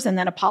orders and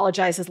then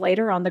apologizes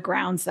later on the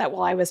grounds that,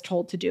 well, I was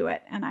told to do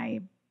it.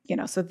 And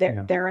so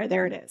there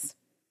it is.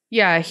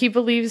 Yeah, he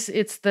believes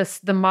it's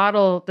the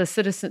model of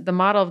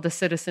the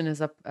citizen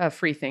is a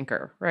free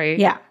thinker, right?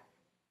 Yeah.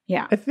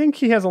 Yeah. I think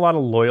he has a lot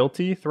of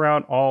loyalty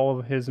throughout all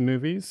of his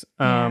movies.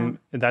 And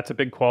that's a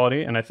big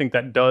quality. And I think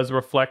that does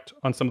reflect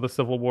on some of the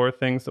Civil War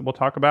things that we'll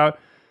talk about.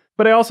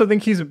 But I also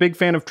think he's a big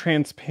fan of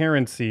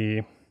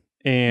transparency.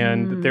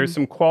 And there's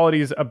some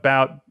qualities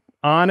about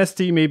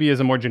honesty, maybe is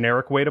a more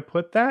generic way to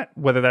put that,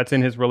 whether that's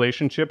in his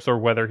relationships or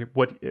whether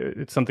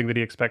it's something that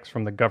he expects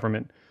from the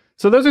government.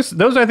 So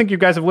those I think you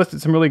guys have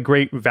listed some really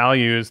great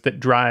values that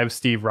drive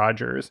Steve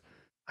Rogers.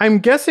 I'm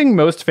guessing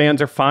most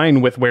fans are fine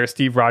with where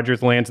Steve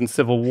Rogers lands in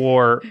Civil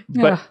War,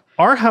 but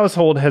our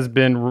household has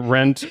been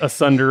rent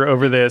asunder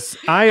over this.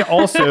 I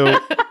also,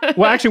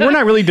 well, actually, we're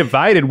not really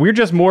divided. We're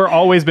just more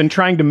always been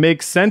trying to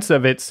make sense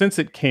of it since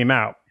it came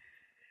out.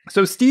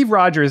 So Steve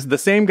Rogers, the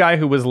same guy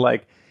who was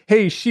like,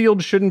 hey,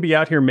 S.H.I.E.L.D. shouldn't be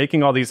out here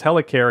making all these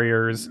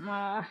helicarriers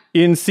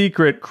in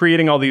secret,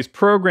 creating all these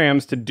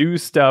programs to do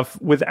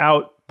stuff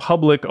without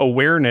public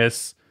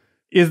awareness,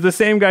 is the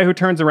same guy who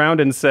turns around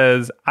and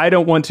says, I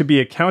don't want to be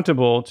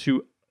accountable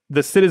to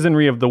the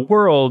citizenry of the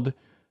world,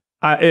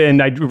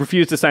 and I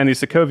refuse to sign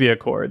these Sokovia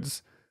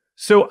Accords.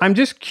 So I'm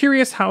just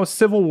curious how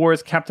Civil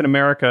War's Captain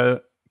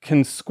America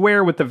can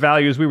square with the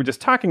values we were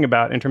just talking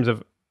about in terms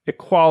of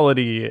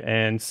equality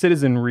and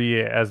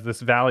citizenry as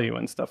this value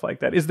and stuff like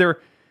that. Is there,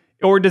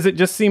 or does it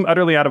just seem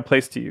utterly out of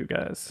place to you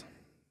guys?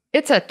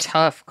 It's a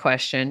tough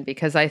question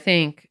because I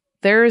think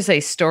there's a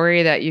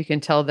story that you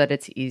can tell that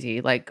it's easy.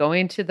 Like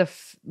going to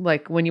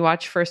when you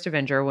watch First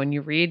Avenger, when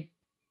you read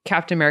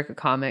Captain America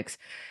comics,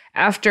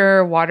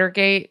 after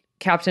Watergate,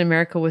 Captain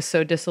America was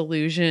so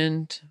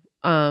disillusioned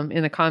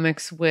in the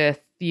comics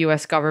with the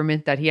US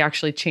government that he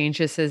actually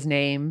changes his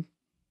name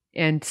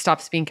and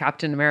stops being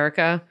Captain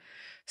America.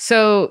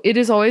 So it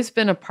has always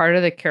been a part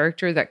of the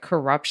character that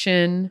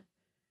corruption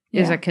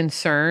is a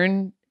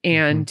concern,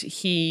 and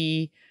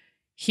he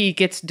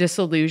gets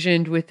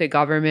disillusioned with the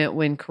government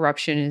when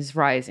corruption is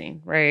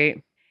rising,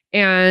 right?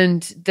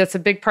 And that's a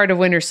big part of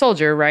Winter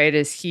Soldier, right?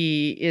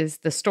 Is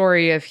the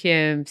story of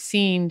him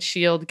seeing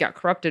S.H.I.E.L.D. get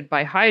corrupted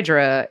by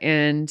Hydra.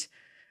 And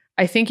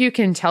I think you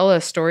can tell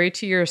a story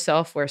to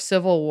yourself where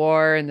Civil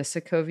War and the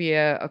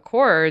Sokovia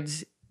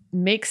Accords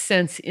makes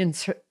sense in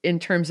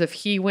terms of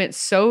he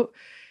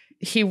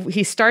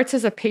starts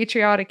as a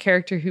patriotic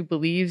character who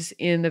believes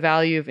in the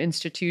value of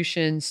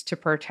institutions to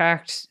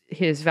protect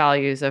his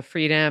values of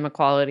freedom,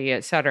 equality,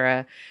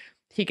 etc.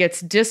 He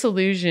gets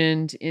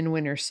disillusioned in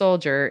Winter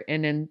Soldier,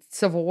 and in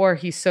Civil War,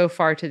 he's so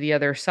far to the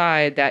other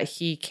side that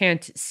he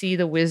can't see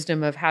the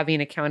wisdom of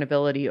having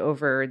accountability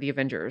over the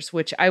Avengers,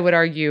 which I would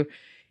argue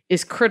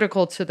is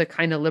critical to the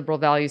kind of liberal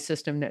value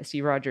system that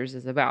Steve Rogers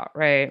is about,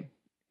 right?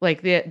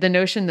 Like the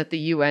notion that the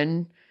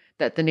UN,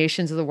 that the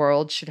nations of the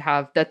world should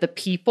have, that the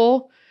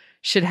people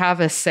should have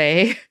a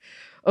say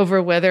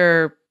over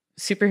whether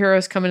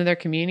superheroes come into their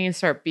community and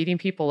start beating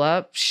people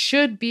up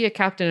should be a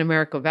Captain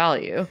America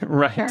value.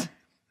 Right. Sure.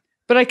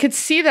 But I could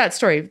see that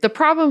story. The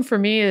problem for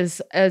me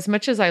is, as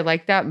much as I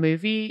like that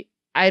movie,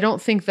 I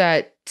don't think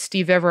that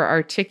Steve ever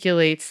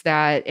articulates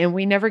that. And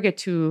we never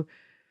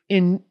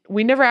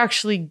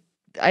actually,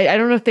 I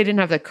don't know if they didn't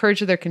have the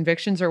courage of their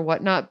convictions or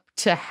whatnot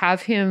to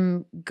have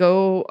him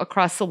go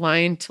across the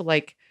line to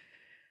like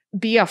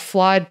be a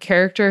flawed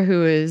character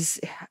who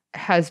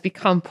has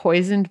become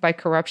poisoned by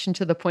corruption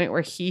to the point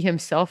where he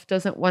himself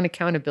doesn't want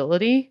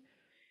accountability.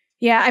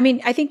 Yeah, I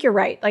mean, I think you're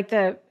right. Like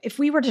if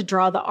we were to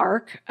draw the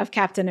arc of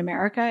Captain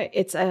America,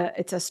 it's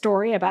a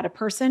story about a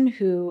person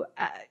who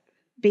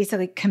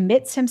basically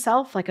commits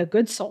himself like a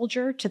good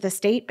soldier to the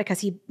state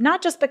because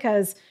not just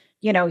because,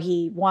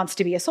 he wants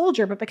to be a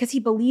soldier, but because he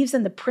believes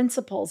in the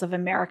principles of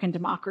American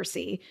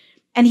democracy.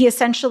 And he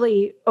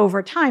essentially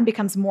over time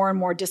becomes more and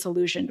more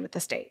disillusioned with the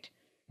state.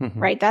 Mm-hmm.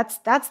 Right? That's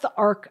the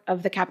arc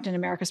of the Captain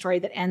America story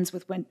that ends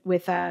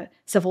with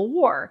Civil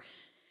War.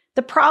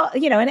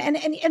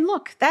 And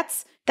look,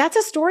 that's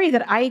a story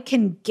that I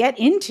can get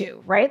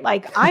into, right?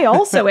 Like I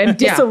also am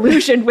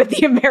disillusioned with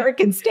the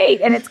American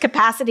state and its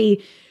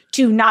capacity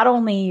to not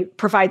only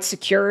provide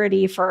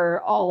security for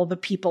all the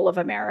people of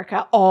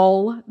America,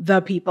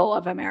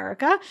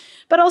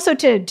 but also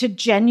to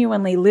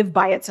genuinely live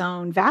by its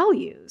own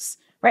values,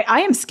 right?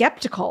 I am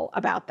skeptical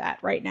about that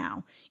right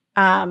now.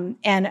 And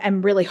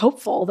I'm really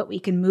hopeful that we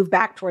can move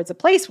back towards a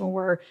place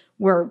where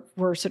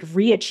we're sort of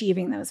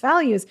re-achieving those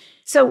values.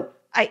 So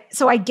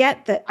I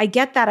get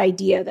that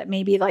idea that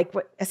maybe like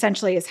what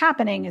essentially is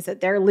happening is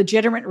that there are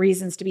legitimate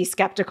reasons to be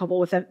skeptical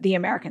with the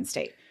American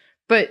state.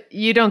 But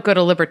you don't go to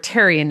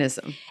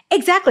libertarianism.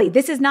 Exactly.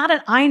 This is not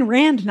an Ayn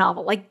Rand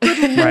novel. Like,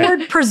 good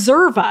Lord,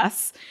 preserve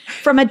us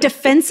from a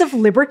defense of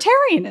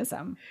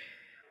libertarianism.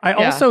 I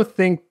also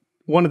think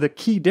one of the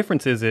key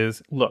differences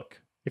is, look,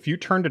 if you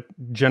turn to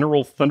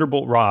General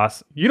Thunderbolt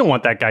Ross, you don't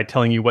want that guy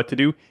telling you what to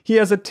do. He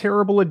has a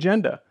terrible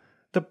agenda.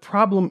 The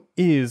problem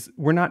is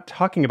we're not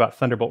talking about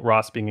Thunderbolt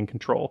Ross being in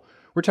control.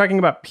 We're talking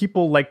about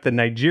people like the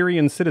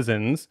Nigerian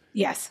citizens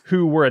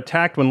who were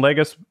attacked when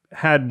Lagos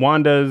had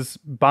Wanda's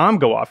bomb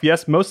go off.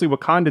 Yes, mostly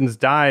Wakandans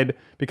died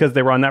because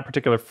they were on that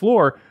particular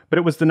floor, but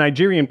it was the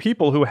Nigerian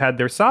people who had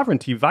their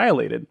sovereignty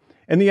violated.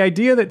 And the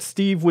idea that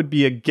Steve would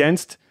be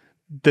against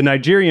the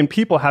Nigerian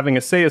people having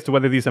a say as to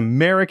whether these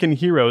American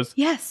heroes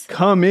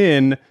come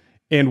in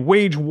and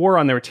wage war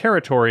on their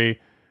territory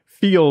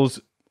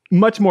feels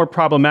much more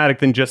problematic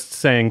than just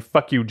saying,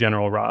 fuck you,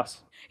 General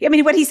Ross. I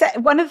mean, what he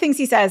said, one of the things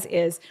he says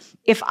is,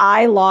 if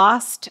I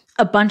lost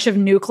a bunch of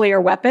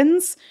nuclear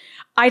weapons,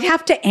 I'd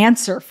have to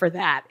answer for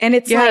that. And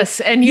it's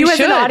and you as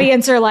an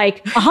audience are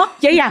like, that's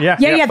good.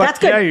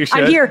 Yeah, you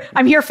should.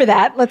 I'm here for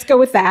that. Let's go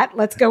with that.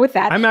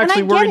 I'm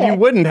actually worried you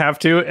wouldn't have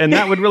to, and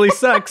that would really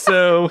suck.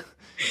 So,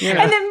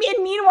 yeah. And then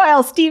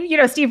meanwhile,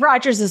 Steve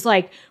Rogers is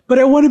like, but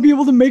I want to be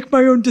able to make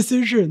my own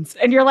decisions.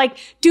 And you're like,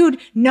 dude,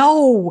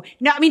 no.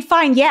 I mean,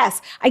 fine.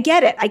 Yes, I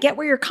get it. I get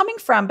where you're coming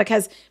from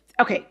because,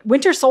 okay,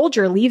 Winter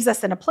Soldier leaves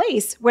us in a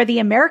place where the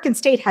American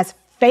state has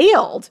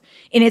failed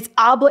in its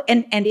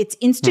and its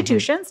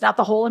institutions, not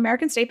the whole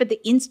American state, but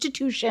the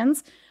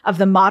institutions of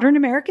the modern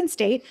American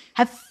state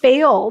have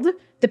failed.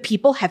 The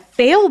people have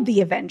failed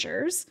the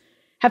Avengers,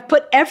 have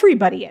put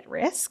everybody at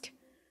risk.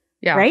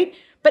 Yeah. Right.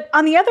 But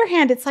on the other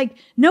hand, it's like,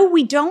 no,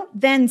 we don't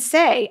then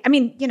say, I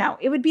mean,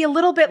 it would be a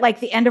little bit like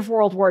the end of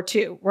World War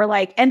II. We're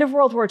like,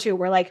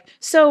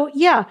 so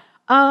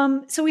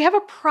we have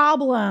a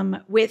problem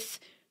with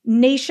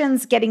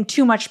nations getting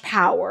too much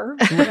power,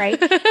 right?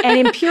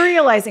 And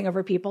imperializing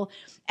over people.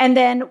 And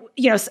then,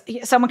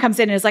 someone comes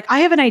in and is like, I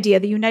have an idea,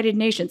 the United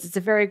Nations, it's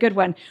a very good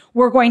one.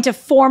 We're going to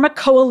form a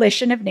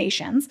coalition of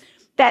nations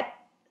that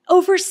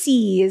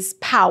oversees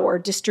power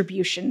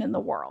distribution in the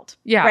world.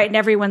 Yeah. Right. And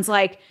everyone's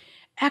like,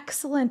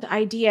 excellent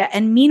idea.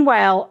 And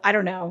meanwhile, I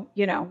don't know,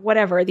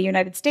 whatever the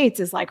United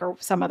States is like, or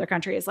some other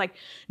country is like,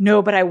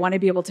 no, but I want to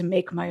be able to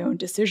make my own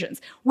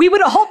decisions. We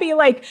would all be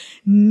like,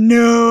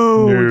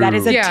 no. That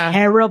is a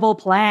terrible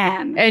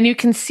plan. And you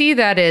can see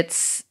that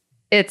it's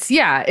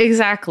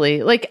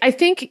exactly. Like, I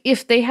think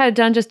if they had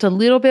done just a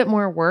little bit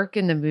more work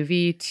in the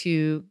movie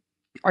to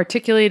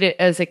articulate it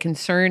as a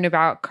concern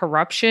about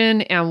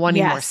corruption and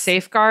wanting more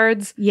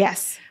safeguards.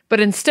 Yes. But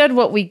instead,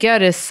 what we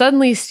get is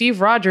suddenly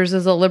Steve Rogers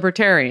is a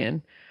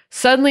libertarian.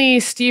 Suddenly,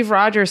 Steve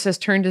Rogers has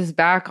turned his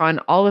back on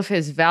all of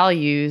his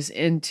values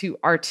and to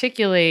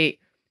articulate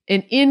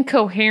an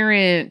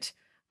incoherent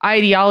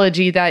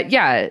ideology that,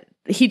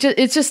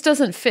 it just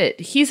doesn't fit.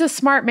 He's a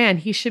smart man.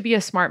 He should be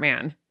a smart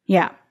man.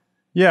 Yeah.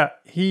 Yeah.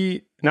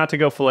 Not to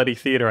go Faletti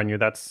theater on you,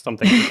 that's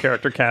something for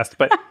character cast,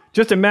 but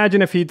just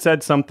imagine if he'd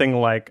said something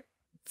like,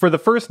 for the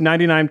first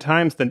 99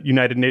 times the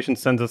United Nations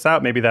sends us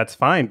out, maybe that's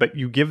fine, but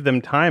you give them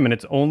time and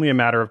it's only a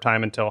matter of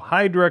time until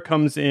Hydra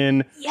comes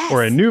in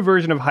or a new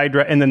version of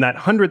Hydra. And then that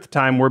 100th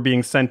time we're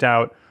being sent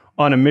out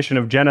on a mission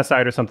of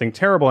genocide or something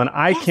terrible. And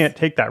I can't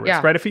take that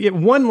risk, right? If he,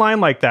 one line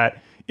like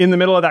that in the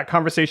middle of that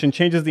conversation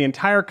changes the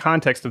entire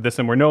context of this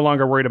and we're no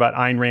longer worried about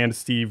Ayn Rand,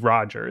 Steve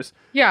Rogers.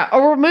 Yeah,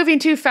 or we're moving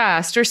too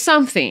fast or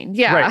something.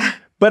 Yeah. Right.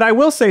 But I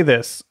will say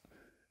this.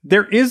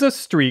 There is a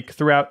streak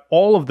throughout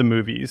all of the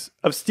movies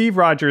of Steve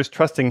Rogers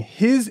trusting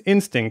his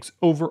instincts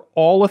over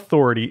all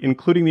authority,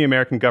 including the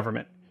American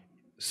government.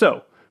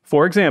 So,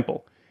 for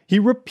example, he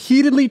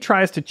repeatedly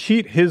tries to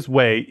cheat his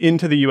way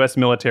into the U.S.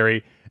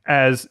 military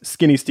as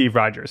skinny Steve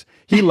Rogers.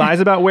 He lies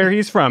about where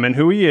he's from and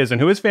who he is and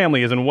who his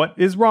family is and what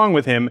is wrong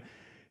with him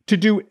to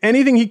do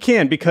anything he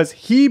can because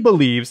he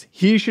believes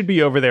he should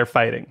be over there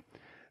fighting.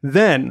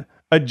 Then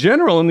a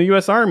general in the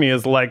U.S. Army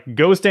is like,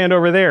 go stand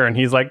over there. And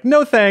he's like,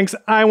 no, thanks.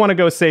 I want to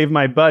go save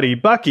my buddy,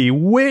 Bucky,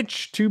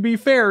 which, to be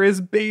fair, is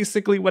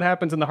basically what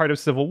happens in the heart of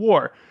Civil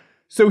War.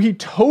 So he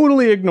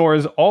totally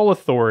ignores all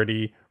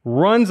authority,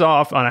 runs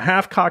off on a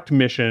half-cocked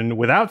mission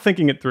without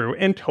thinking it through,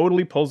 and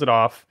totally pulls it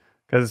off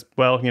because,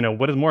 well,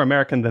 what is more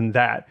American than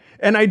that?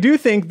 And I do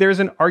think there's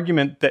an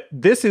argument that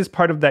this is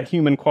part of that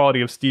human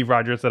quality of Steve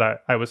Rogers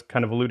that I was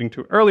kind of alluding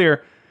to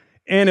earlier.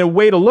 And a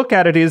way to look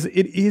at it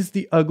is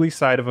the ugly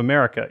side of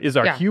America, is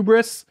our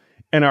hubris,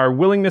 and our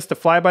willingness to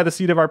fly by the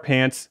seat of our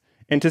pants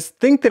and to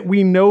think that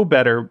we know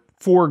better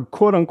for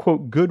quote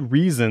unquote good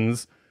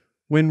reasons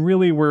when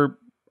really we're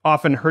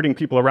often hurting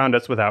people around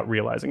us without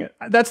realizing it.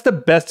 That's the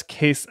best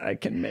case I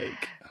can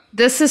make.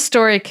 This is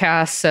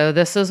Storycast, so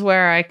this is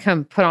where I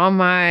can put on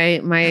my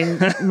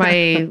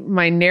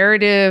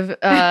narrative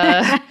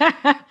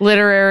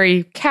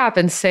literary cap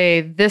and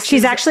say this.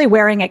 She's actually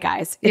wearing it,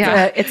 guys.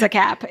 It's a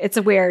cap. It's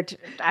a weird.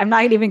 I'm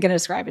not even going to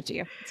describe it to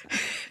you.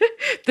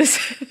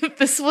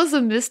 This was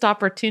a missed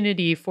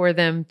opportunity for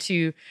them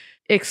to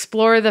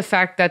explore the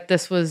fact that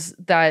this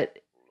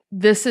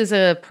is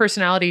a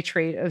personality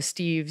trait of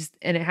Steve's,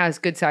 and it has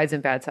good sides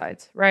and bad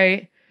sides,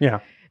 right?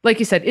 Yeah. Like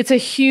you said, it's a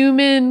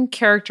human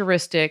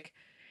characteristic.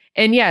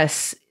 And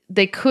yes,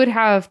 they could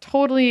have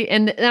totally,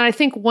 and I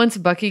think once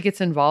Bucky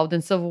gets involved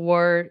in Civil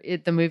War,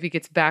 the movie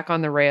gets back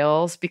on the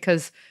rails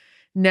because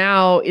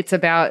now it's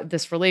about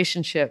this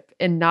relationship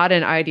and not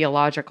an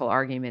ideological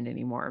argument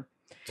anymore.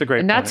 It's a great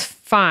point. And that's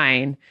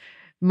fine.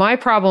 My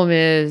problem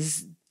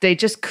is they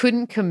just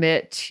couldn't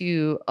commit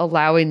to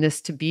allowing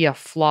this to be a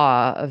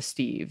flaw of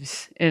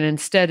Steve's. And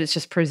instead, it's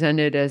just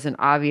presented as an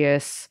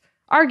obvious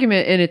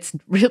argument, and it's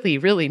really,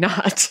 really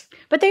not.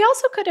 But they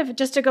also could have,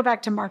 just to go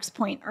back to Mark's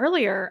point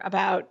earlier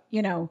about,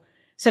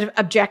 sort of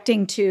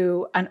objecting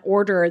to an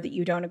order that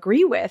you don't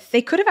agree with,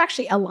 they could have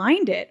actually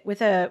aligned it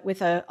with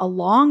a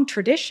long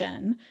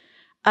tradition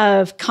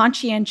of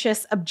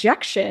conscientious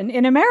objection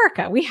in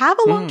America. We have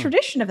a long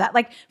tradition of that.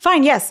 Like,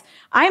 fine, yes,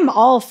 I'm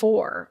all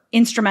for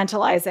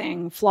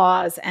instrumentalizing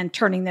flaws and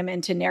turning them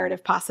into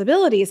narrative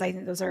possibilities. I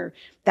think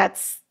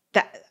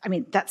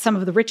that's some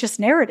of the richest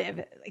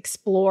narrative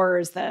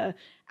explores the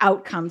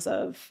outcomes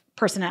of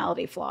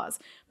personality flaws.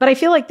 But I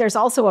feel like there's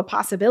also a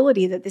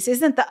possibility that this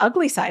isn't the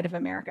ugly side of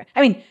America.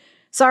 I mean,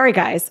 sorry,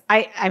 guys.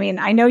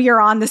 I know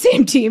you're on the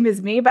same team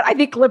as me, but I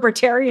think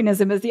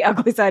libertarianism is the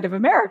ugly side of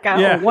America.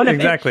 Yeah, one of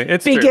exactly. the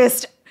it's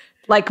biggest,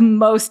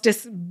 most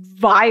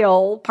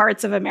vile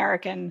parts of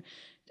American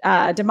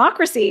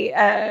democracy.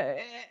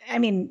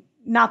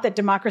 Not that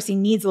democracy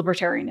needs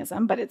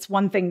libertarianism, but it's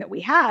one thing that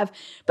we have.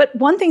 But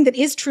one thing that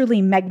is truly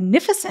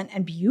magnificent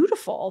and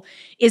beautiful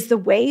is the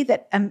way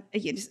that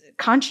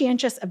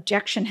conscientious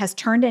objection has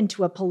turned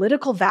into a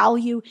political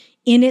value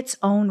in its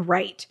own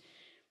right.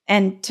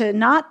 And to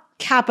not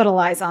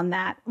capitalize on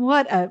that,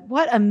 what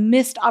a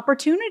missed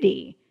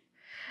opportunity.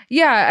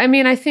 Yeah,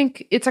 I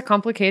think it's a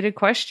complicated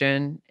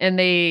question.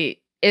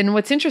 And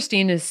what's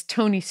interesting is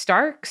Tony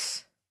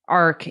Stark's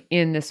arc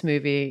in this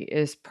movie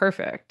is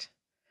perfect.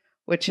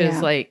 Which is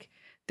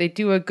they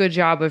do a good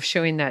job of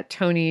showing that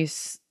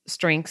Tony's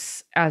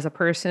strengths as a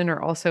person are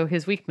also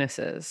his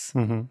weaknesses.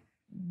 Mm-hmm.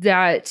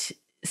 That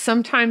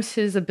sometimes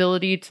his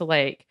ability to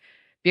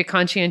be a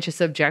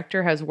conscientious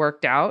objector has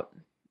worked out,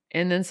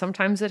 and then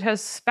sometimes it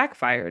has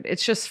backfired.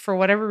 It's just for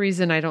whatever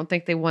reason, I don't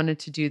think they wanted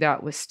to do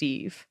that with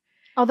Steve.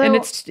 And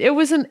it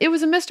was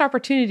a missed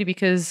opportunity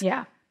because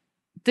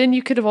then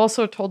you could have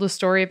also told a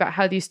story about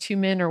how these two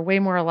men are way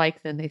more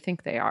alike than they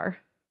think they are.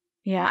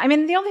 Yeah.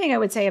 The only thing I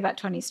would say about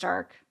Tony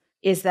Stark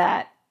is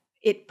that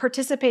it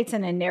participates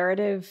in a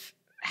narrative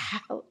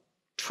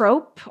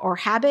trope or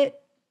habit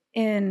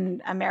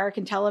in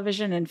American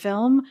television and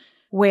film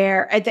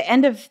where at the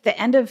end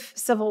of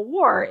Civil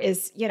War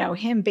is,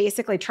 him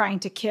basically trying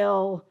to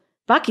kill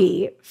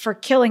Bucky for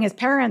killing his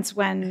parents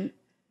when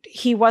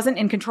he wasn't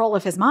in control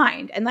of his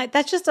mind. And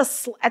that's just a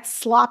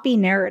sloppy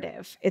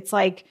narrative. It's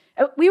like,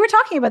 we were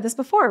talking about this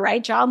before,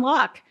 right? John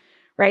Locke.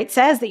 Right,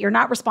 says that you're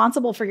not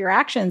responsible for your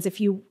actions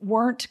if you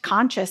weren't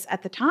conscious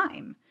at the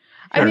time.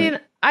 I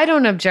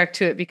don't object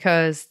to it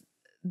because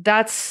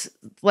that's,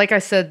 like I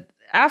said,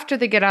 after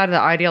they get out of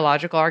the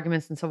ideological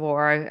arguments in Civil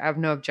War, I have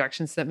no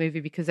objections to that movie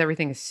because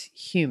everything is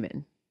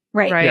human.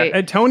 Right. Yeah,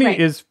 and Tony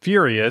is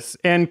furious,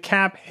 and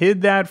Cap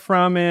hid that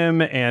from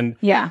him. And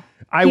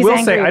I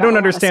will say, I don't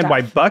understand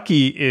why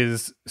Bucky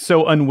is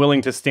so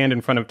unwilling to stand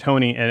in front of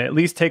Tony and at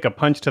least take a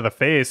punch to the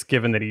face,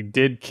 given that he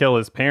did kill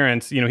his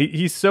parents.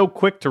 He's so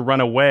quick to run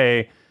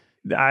away.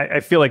 I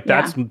feel like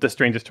that's the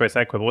strangest choice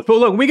I quibble with. But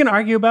look, we can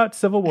argue about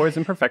Civil War's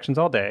imperfections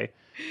all day.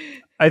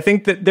 I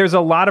think that there's a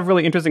lot of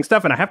really interesting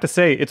stuff. And I have to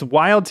say, it's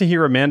wild to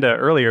hear Amanda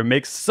earlier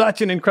make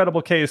such an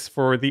incredible case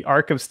for the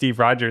arc of Steve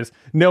Rogers,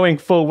 knowing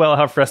full well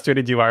how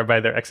frustrated you are by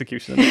their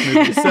execution of this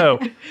movie. So,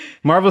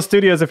 Marvel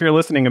Studios, if you're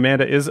listening,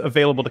 Amanda is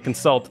available to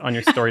consult on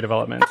your story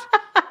development.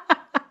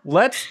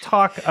 Let's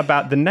talk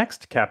about the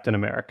next Captain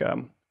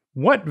America.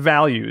 What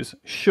values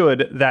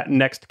should that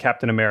next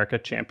Captain America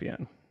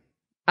champion?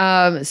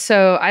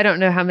 So I don't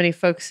know how many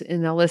folks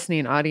in the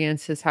listening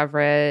audiences have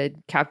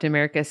read Captain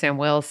America, Sam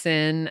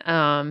Wilson.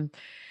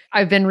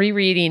 I've been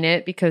rereading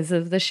it because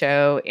of the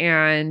show.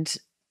 And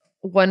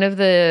one of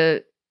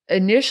the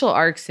initial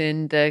arcs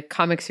in the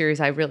comic series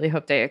I really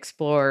hope they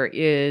explore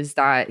is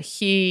that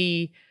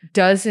he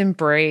does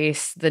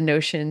embrace the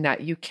notion that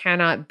you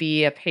cannot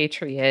be a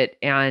patriot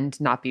and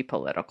not be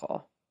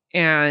political.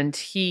 And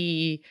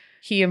he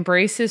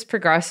embraces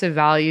progressive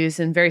values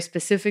and very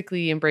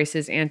specifically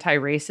embraces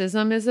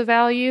anti-racism as a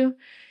value.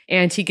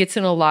 And he gets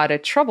in a lot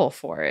of trouble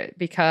for it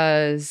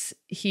because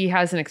he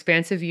has an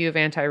expansive view of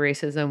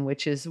anti-racism,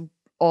 which is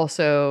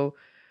also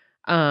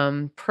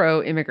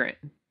pro-immigrant,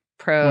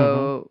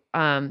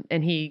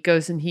 and he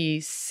goes and he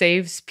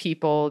saves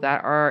people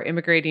that are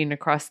immigrating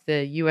across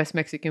the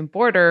U.S.-Mexican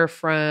border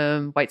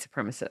from white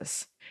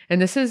supremacists. And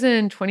this is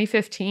in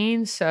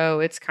 2015,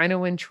 so it's kind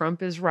of when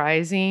Trump is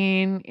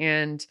rising,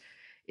 and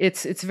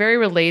it's very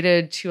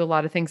related to a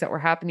lot of things that were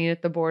happening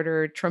at the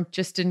border. Trump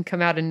just didn't come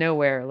out of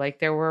nowhere. Like,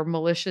 there were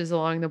militias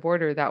along the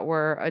border that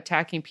were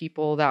attacking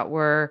people that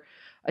were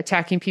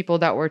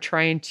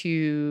trying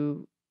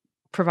to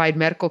provide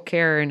medical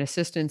care and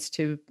assistance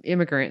to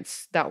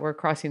immigrants that were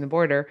crossing the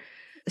border.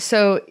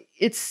 So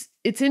it's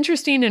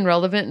interesting and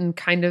relevant and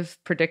kind of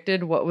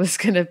predicted what was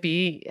going to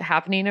be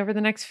happening over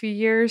the next few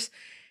years.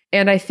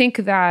 And I think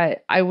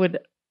that I would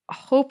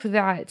hope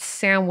that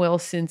Sam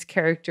Wilson's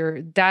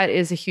character, that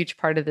is a huge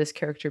part of this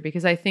character,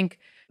 because I think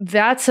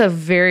that's a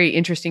very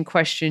interesting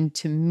question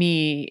to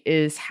me,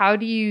 is how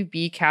do you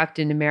be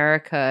Captain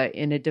America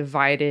in a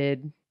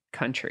divided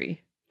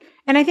country?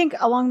 And I think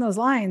along those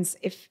lines,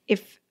 if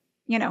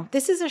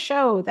this is a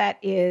show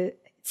that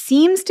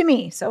seems to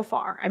me so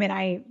far, I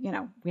mean,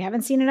 we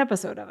haven't seen an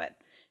episode of it.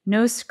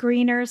 No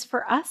screeners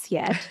for us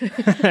yet.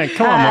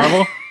 Come on,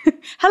 Marvel.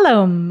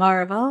 Hello,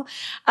 Marvel.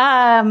 We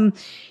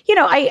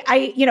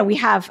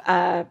have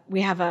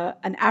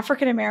an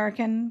African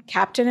American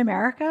Captain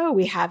America.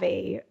 We have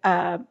a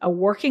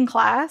working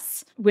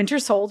class Winter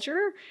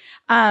Soldier.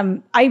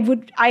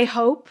 I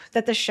hope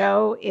that the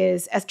show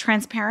is as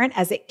transparent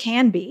as it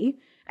can be.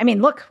 I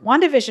mean, look,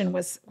 WandaVision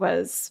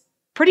was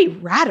pretty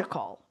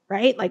radical,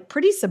 right? Like,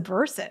 pretty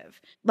subversive.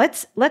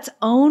 Let's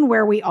own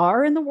where we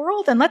are in the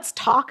world, and let's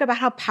talk about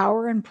how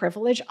power and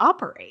privilege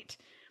operate.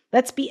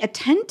 Let's be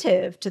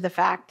attentive to the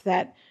fact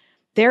that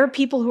there are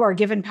people who are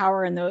given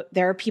power, and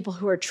there are people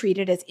who are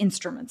treated as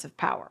instruments of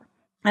power.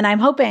 And I'm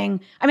hoping,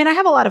 I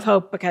have a lot of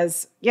hope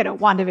because,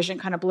 WandaVision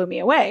kind of blew me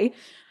away.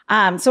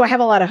 So I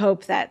have a lot of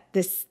hope that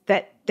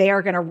they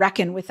are going to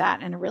reckon with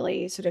that in a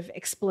really sort of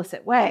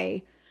explicit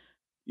way.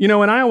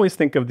 And I always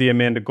think of the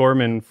Amanda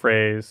Gorman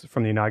phrase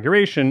from the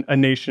inauguration, "a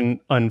nation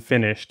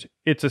unfinished."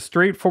 It's a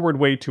straightforward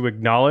way to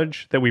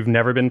acknowledge that we've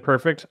never been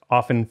perfect,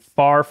 often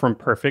far from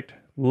perfect,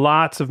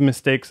 lots of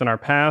mistakes in our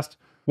past,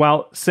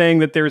 while saying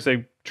that there's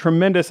a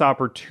tremendous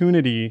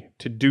opportunity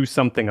to do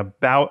something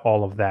about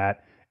all of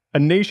that. A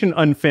nation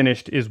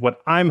unfinished is what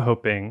I'm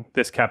hoping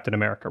this Captain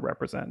America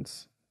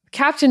represents.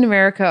 Captain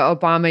America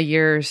Obama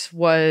years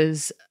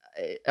was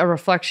a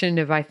reflection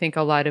of, I think,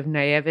 a lot of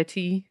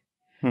naivety.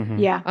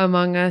 Yeah.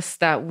 Among us,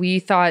 that we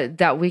thought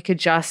that we could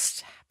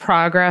just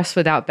progress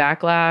without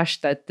backlash,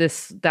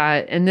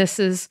 this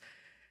is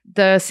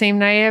the same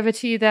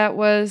naivety that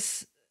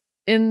was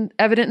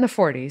evident in the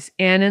 40s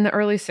and in the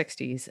early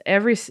 60s.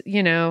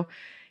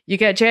 You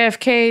get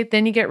JFK,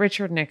 then you get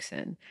Richard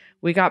Nixon.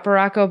 We got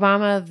Barack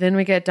Obama, then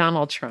we get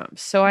Donald Trump.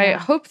 So I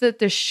hope that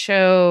this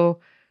show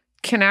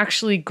can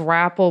actually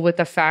grapple with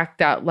the fact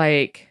that,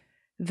 like,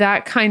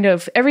 that kind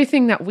of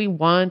everything that we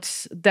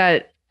want,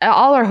 that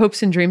all our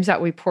hopes and dreams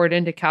that we poured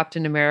into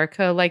Captain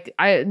America, like,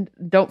 I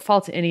don't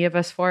fault any of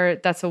us for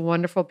it. That's a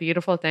wonderful,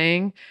 beautiful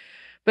thing.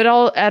 But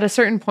at a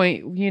certain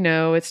point,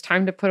 it's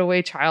time to put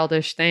away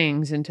childish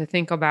things and to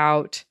think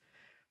about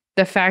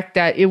the fact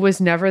that it was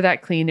never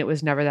that clean. It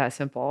was never that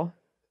simple.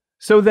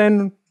 So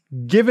then,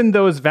 given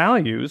those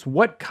values,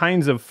 what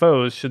kinds of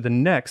foes should the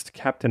next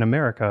Captain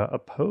America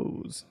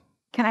oppose?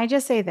 Can I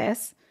just say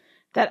this?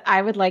 That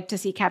I would like to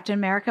see Captain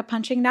America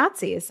punching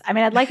Nazis.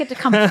 I'd like it to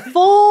come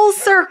full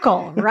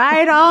circle,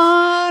 right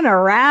on,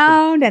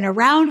 around, and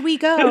around we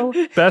go.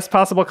 Best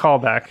possible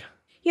callback.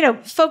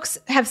 Folks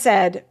have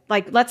said,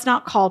 like, let's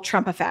not call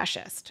Trump a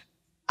fascist.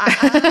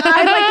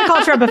 I'd like to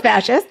call Trump a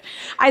fascist.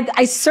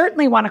 I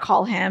certainly want to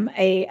call him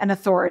an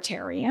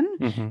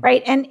authoritarian,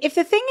 right? And if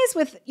the thing is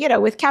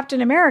with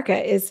Captain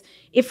America is,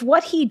 if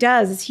what he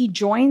does is he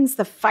joins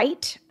the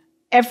fight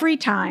every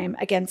time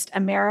against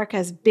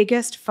America's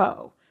biggest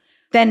foe,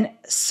 then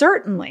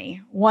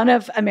certainly one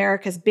of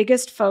America's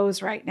biggest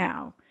foes right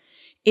now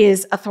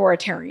is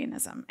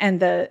authoritarianism and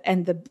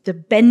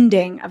the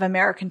bending of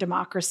American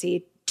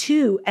democracy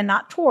to and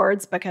not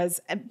towards, because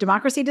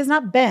democracy does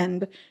not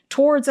bend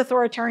towards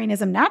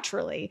authoritarianism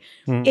naturally.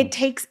 It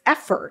takes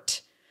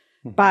effort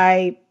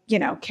by,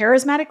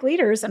 charismatic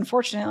leaders,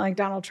 unfortunately, like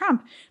Donald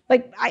Trump.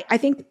 Like, I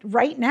think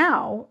right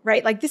now,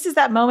 right, like, this is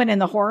that moment in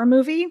the horror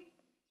movie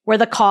where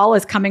the call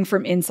is coming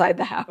from inside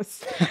the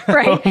house,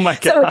 right? Oh my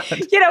God. So,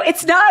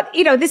 it's not,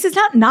 this is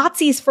not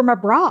Nazis from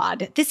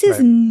abroad. This is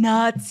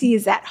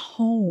Nazis at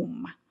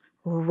home,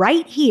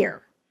 right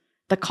here.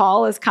 The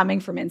call is coming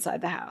from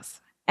inside the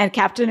house. And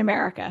Captain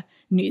America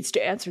needs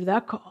to answer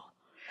that call.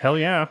 Hell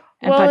yeah.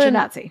 And punch a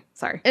Nazi.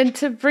 Sorry. And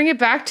to bring it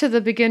back to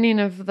the beginning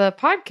of the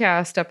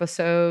podcast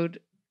episode,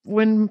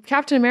 when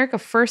Captain America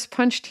first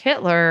punched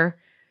Hitler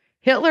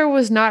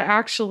was not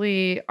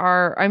actually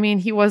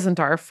he wasn't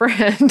our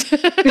friend.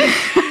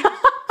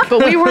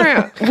 But we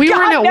weren't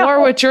at no.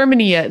 war with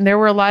Germany yet, and there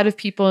were a lot of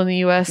people in the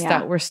U.S.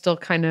 that were still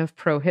kind of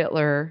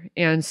pro-Hitler,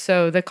 and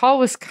so the call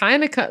was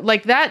kind of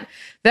like that.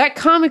 That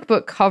comic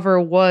book cover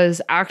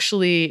was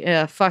actually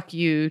a fuck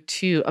you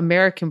to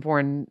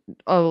American-born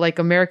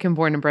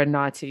and bred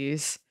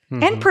Nazis,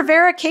 and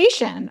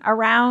prevarication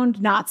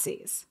around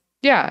Nazis.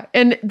 Yeah,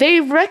 and they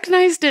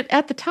recognized it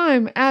at the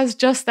time as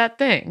just that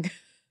thing.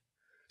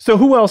 So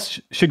who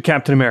else should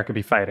Captain America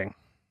be fighting?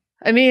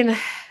 I mean,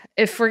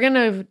 if we're going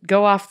to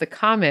go off the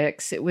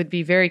comics, it would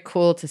be very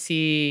cool to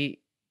see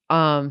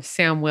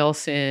Sam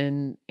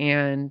Wilson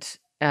and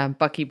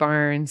Bucky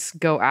Barnes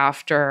go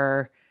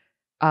after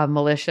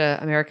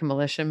American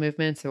militia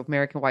movements, so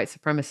American white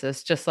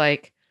supremacists, just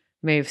like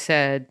Maeve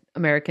said,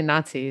 American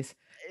Nazis.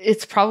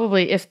 It's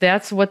probably, if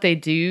that's what they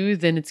do,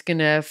 then it's going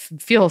to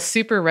feel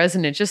super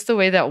resonant, just the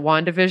way that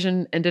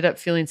WandaVision ended up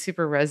feeling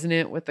super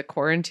resonant with the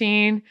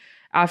quarantine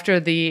after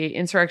the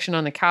insurrection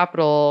on the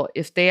Capitol.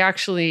 If they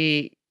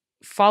actually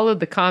followed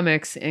the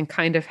comics and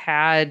kind of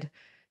had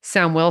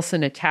Sam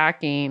Wilson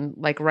attacking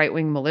like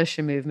right-wing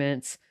militia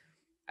movements,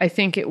 I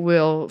think it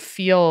will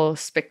feel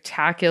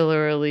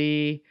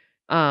spectacularly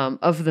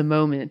of the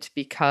moment,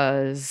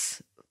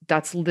 because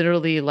that's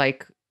literally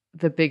like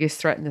the biggest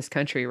threat in this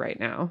country right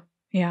now.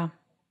 Yeah.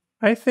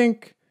 I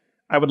think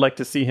I would like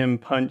to see him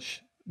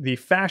punch the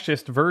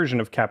fascist version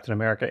of Captain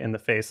America in the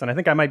face. And I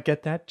think I might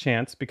get that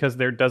chance because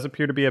there does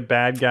appear to be a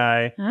bad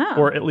guy,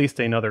 or at least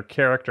another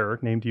character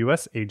named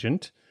U.S.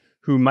 Agent,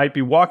 who might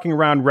be walking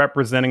around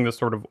representing the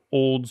sort of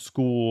old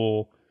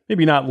school,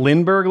 maybe not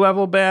Lindbergh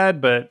level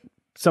bad, but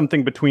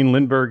something between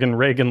Lindbergh and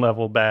Reagan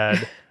level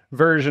bad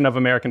version of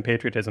American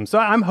patriotism. So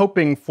I'm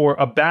hoping for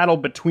a battle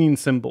between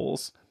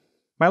symbols.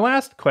 My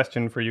last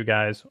question for you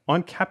guys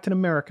on Captain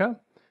America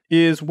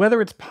is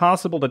whether it's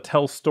possible to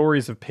tell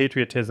stories of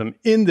patriotism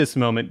in this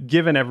moment,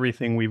 given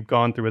everything we've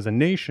gone through as a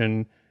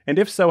nation. And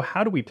if so,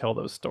 how do we tell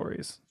those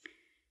stories?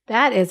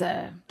 That is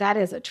a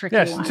tricky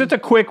one. Just a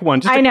quick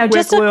one.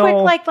 Just a quick,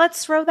 like,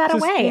 let's throw that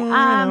away.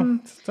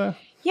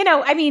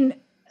 I mean,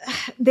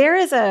 there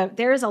is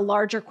a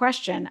larger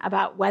question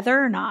about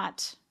whether or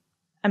not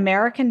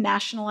American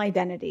national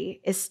identity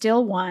is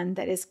still one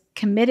that is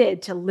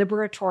committed to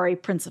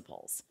liberatory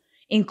principles,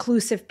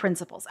 inclusive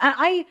principles. And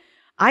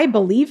I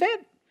believe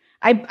it.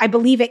 I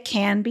believe it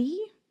can be,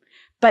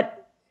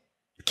 but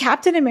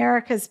Captain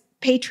America's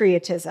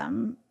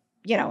patriotism,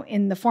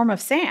 in the form of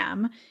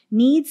Sam,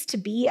 needs to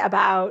be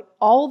about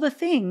all the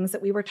things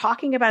that we were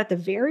talking about at the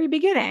very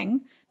beginning,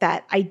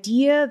 that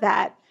idea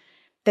that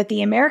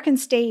the American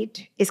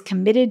state is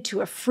committed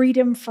to a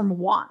freedom from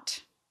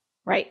want,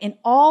 right? In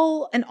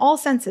all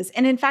senses,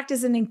 and in fact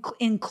is an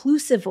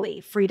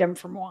inclusively freedom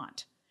from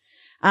want.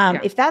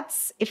 If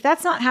that's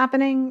not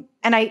happening,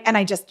 and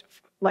I just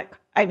like,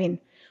 I mean,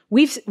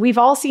 we've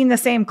all seen the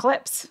same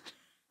clips,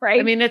 right?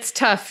 I mean, it's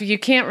tough. You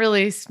can't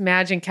really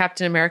imagine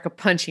Captain America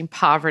punching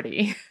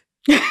poverty.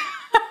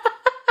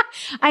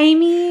 I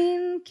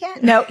mean,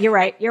 no, you're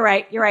right.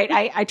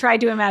 I tried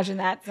to imagine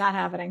that. It's not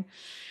happening.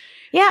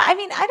 Yeah, I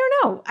mean, I don't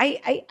know.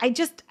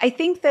 I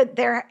think that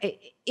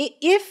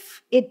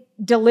if it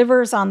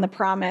delivers on the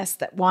promise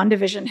that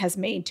WandaVision has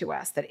made to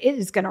us, that it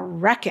is going to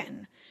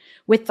reckon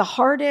with the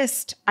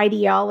hardest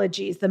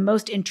ideologies, the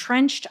most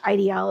entrenched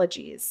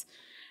ideologies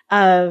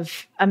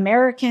of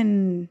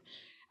American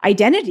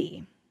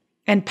identity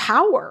and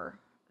power,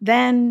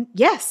 then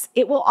yes,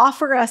 it will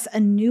offer us a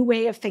new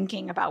way of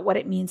thinking about what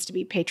it means to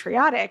be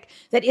patriotic.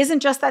 That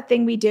isn't just that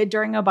thing we did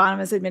during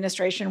Obama's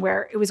administration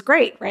where it was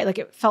great, right? Like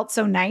it felt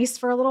so nice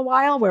for a little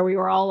while where we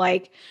were all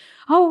like,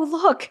 oh,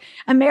 look,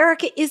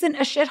 America isn't a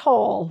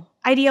shithole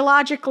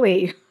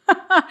ideologically.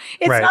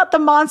 It's not the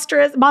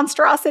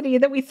monstrosity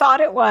that we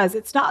thought it was.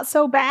 It's not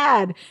so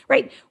bad,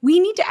 right? We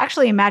need to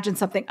actually imagine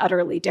something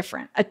utterly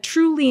different, a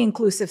truly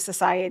inclusive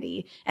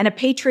society and a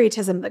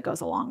patriotism that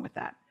goes along with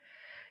that.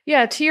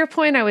 Yeah, to your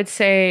point, I would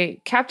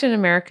say Captain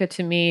America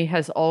to me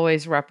has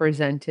always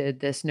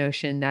represented this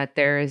notion that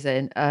there is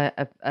an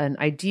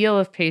ideal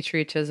of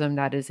patriotism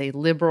that is a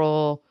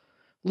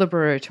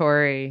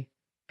liberatory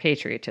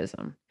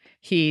patriotism.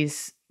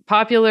 He's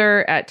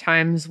popular at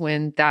times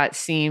when that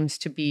seems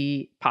to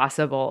be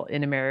possible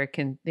in the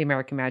American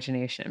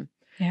imagination.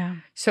 Yeah.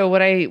 So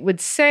what I would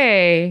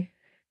say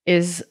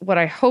is what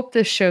I hope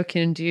this show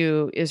can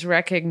do is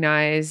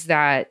recognize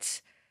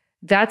that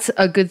that's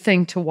a good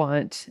thing to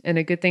want and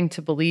a good thing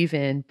to believe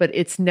in, but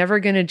it's never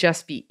going to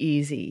just be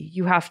easy.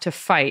 You have to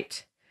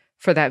fight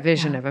for that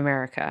vision of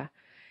America.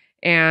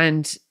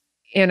 And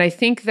I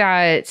think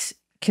that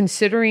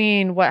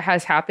considering what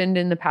has happened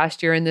in the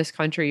past year in this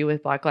country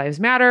with Black Lives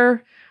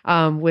Matter,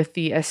 with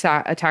the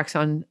attacks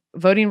on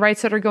voting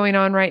rights that are going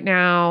on right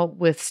now,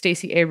 with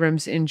Stacey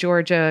Abrams in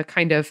Georgia,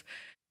 kind of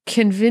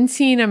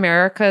convincing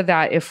America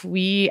that if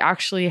we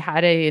actually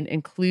had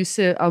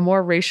a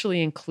more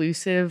racially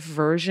inclusive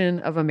version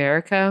of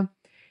America,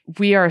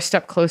 we are a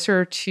step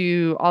closer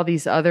to all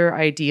these other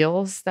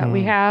ideals that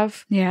we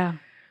have. Yeah.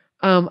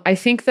 I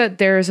think that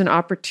there's an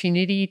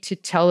opportunity to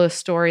tell a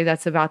story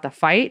that's about the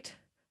fight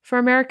for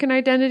American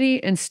identity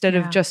instead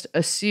of just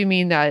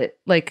assuming that,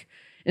 like,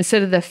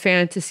 instead of the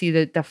fantasy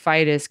that the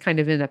fight is kind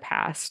of in the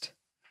past.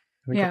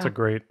 I think that's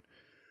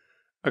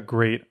a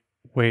great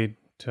way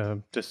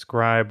to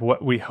describe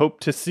what we hope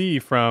to see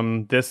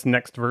from this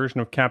next version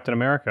of Captain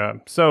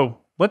America. So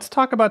let's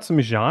talk about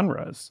some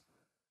genres.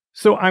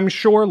 So I'm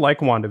sure, like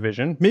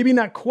WandaVision, maybe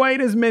not quite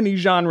as many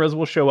genres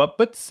will show up,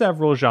 but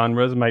several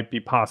genres might be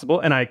possible,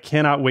 and I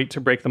cannot wait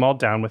to break them all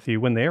down with you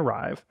when they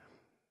arrive.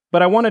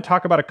 But I want to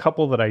talk about a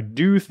couple that I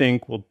do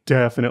think will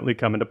definitely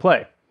come into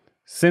play.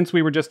 Since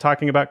we were just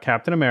talking about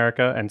Captain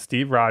America and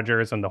Steve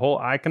Rogers and the whole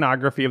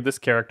iconography of this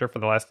character for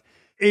the last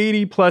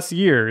 80 plus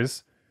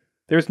years,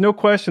 there's no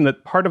question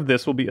that part of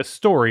this will be a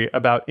story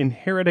about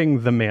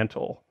inheriting the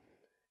mantle.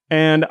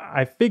 And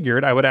I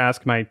figured I would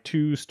ask my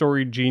two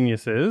story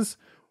geniuses,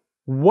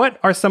 what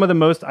are some of the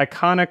most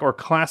iconic or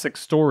classic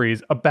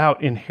stories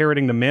about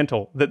inheriting the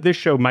mantle that this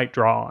show might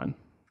draw on?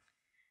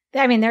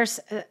 I mean, there's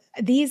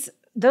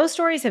those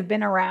stories have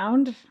been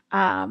around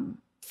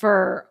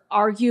for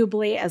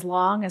arguably as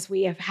long as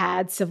we have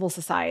had civil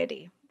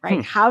society,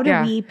 right? How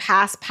do we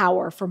pass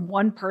power from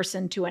one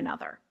person to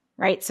another,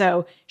 right?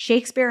 So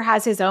Shakespeare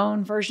has his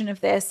own version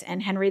of this,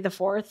 and Henry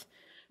IV,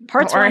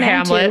 parts 1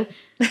 and 2.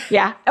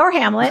 Yeah, or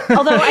Hamlet.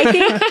 Although I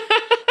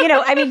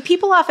think,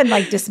 people often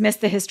dismiss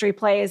the history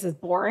plays as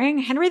boring.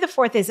 Henry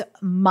IV is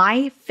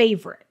my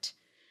favorite.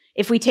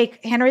 If we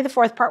take Henry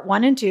IV, part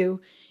 1 and 2,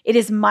 it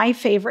is my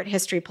favorite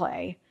history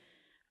play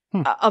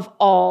of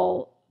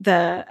all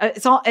the.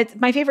 It's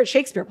my favorite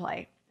Shakespeare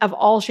play of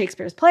all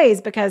Shakespeare's plays,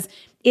 because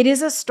it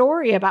is a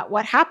story about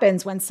what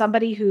happens when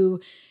somebody who,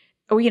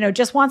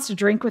 just wants to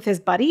drink with his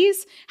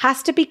buddies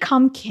has to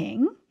become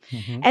king.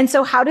 Mm-hmm. And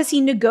so how does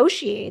he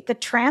negotiate the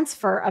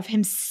transfer of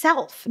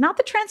himself, not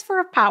the transfer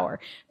of power,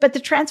 but the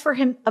transfer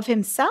of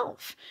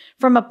himself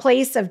from a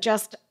place of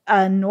just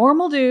a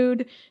normal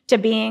dude to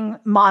being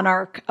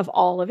monarch of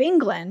all of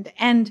England?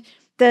 And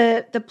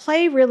the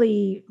play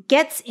really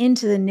gets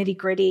into the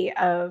nitty-gritty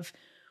of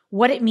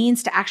what it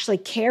means to actually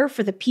care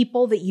for the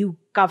people that you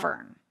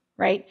govern,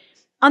 right?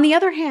 On the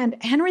other hand,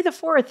 Henry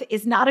IV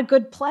is not a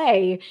good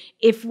play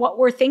if what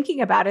we're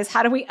thinking about is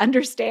how do we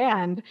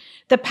understand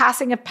the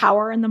passing of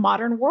power in the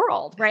modern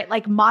world,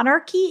 right?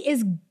 Monarchy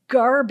is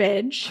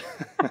garbage.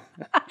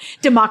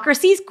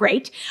 Democracy is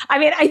great. I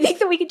mean, I think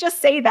that we could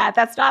just say that.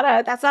 That's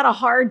not a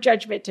hard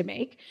judgment to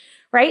make,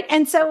 right?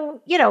 And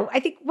so, I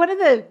think one of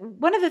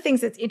the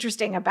things that's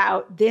interesting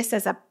about this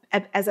as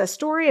a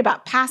story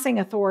about passing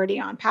authority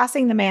on,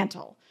 passing the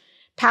mantle,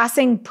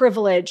 passing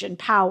privilege and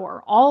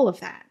power, all of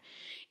that,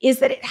 is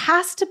that it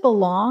has to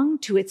belong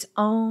to its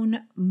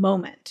own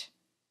moment.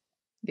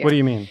 Yeah. What do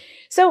you mean?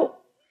 So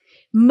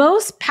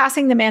most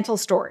passing the mantle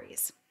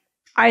stories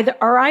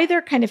are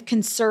either kind of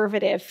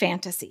conservative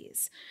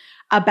fantasies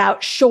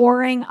about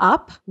shoring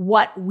up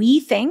what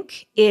we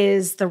think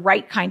is the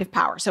right kind of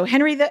power. So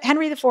Henry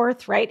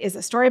IV, right, is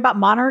a story about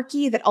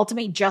monarchy that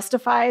ultimately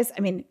justifies.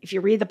 I mean, if you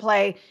read the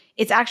play,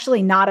 it's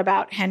actually not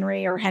about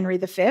Henry or Henry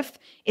V.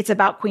 It's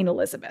about Queen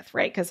Elizabeth,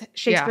 right? Because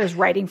Shakespeare is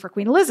writing for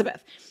Queen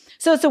Elizabeth.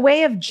 So it's a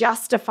way of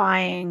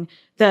justifying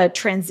the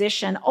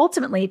transition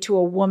ultimately to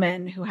a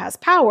woman who has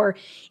power,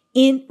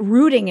 in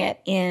rooting it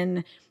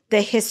in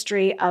the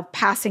history of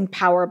passing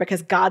power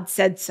because God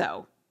said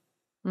so,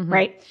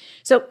 right?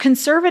 So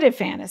conservative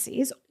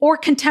fantasies or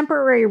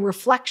contemporary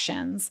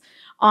reflections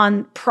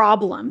on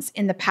problems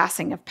in the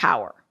passing of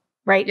power,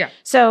 right? Yeah.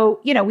 So,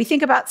 we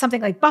think about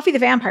something like Buffy the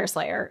Vampire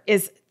Slayer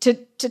is to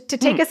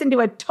take us into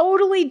a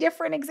totally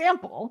different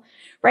example,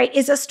 right?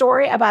 Is a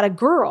story about a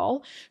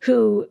girl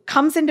who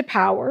comes into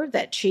power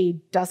that she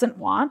doesn't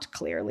want,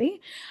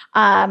 clearly,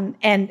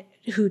 and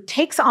who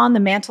takes on the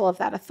mantle of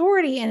that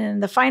authority. And in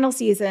the final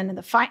season,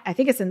 I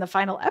think it's in the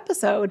final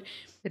episode.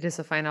 It is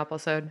the final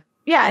episode.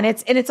 Yeah, and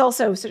it's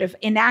also sort of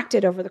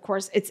enacted over the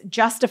course. It's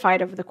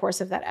justified over the course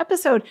of that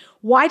episode.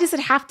 Why does it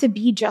have to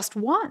be just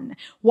one?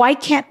 Why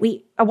can't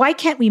we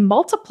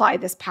multiply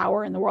this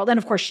power in the world? And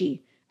of course,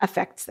 she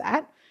affects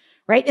that,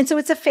 right? And so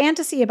it's a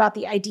fantasy about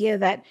the idea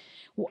that,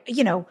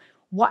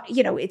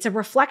 it's a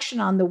reflection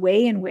on the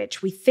way in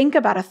which we think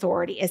about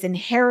authority as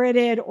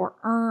inherited or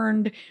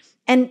earned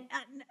and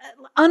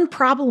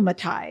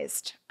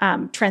unproblematized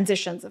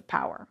transitions of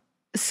power.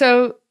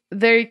 So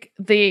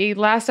the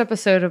last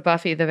episode of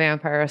Buffy the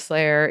Vampire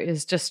Slayer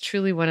is just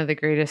truly one of the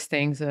greatest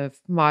things of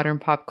modern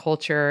pop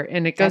culture.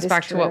 And it goes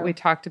back to what we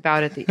talked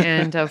about at the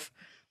end of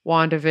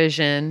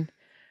WandaVision.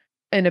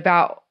 And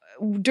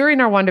during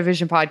our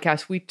WandaVision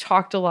podcast, we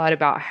talked a lot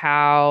about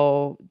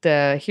how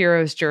the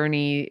hero's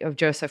journey of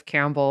Joseph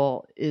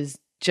Campbell is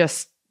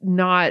just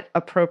not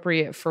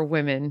appropriate for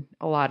women.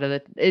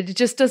 It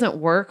just doesn't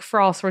work for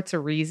all sorts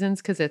of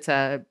reasons because it's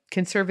a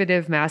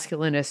conservative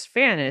masculinist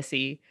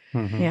fantasy.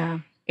 Mm-hmm. Yeah.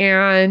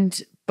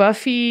 And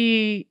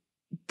Buffy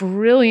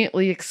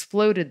brilliantly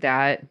exploded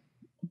that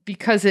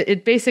because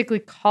it basically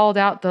called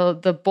out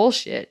the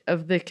bullshit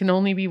of there can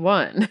only be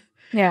one.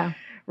 Yeah.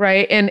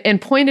 Right.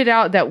 And pointed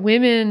out that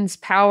women's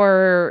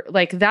power,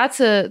 that's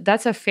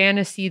a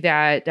fantasy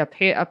that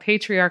a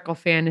patriarchal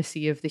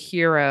fantasy of the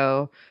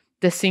hero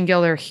the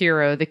singular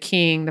hero, the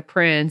king, the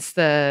prince,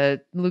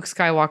 the Luke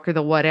Skywalker,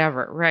 the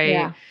whatever, right?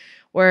 Yeah.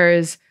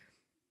 Whereas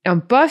on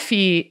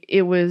Buffy,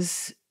 it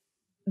was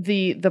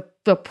the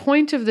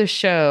point of the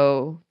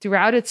show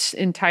throughout its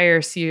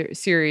entire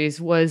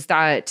series was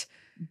that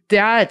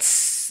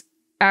that's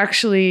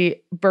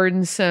actually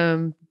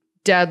burdensome,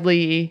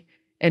 deadly,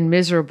 and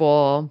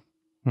miserable.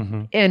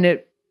 Mm-hmm. And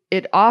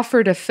it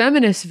offered a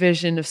feminist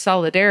vision of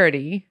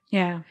solidarity.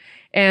 Yeah.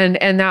 And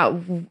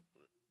that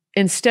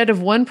instead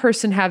of one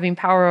person having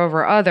power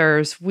over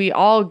others, we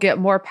all get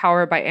more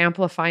power by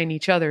amplifying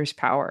each other's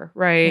power,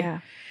 right? Yeah.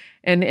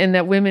 And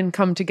that women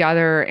come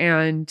together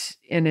and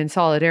in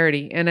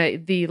solidarity.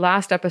 And the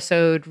last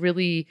episode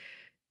really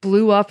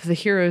blew up the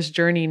hero's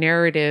journey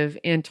narrative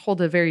and told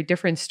a very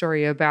different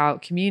story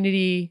about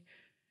community,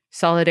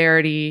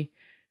 solidarity,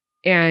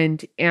 and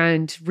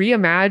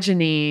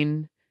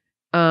reimagining.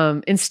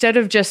 Instead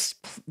of just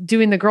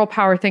doing the girl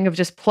power thing of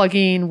just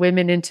plugging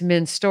women into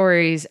men's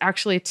stories,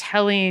 actually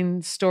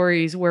telling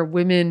stories where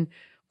women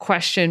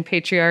question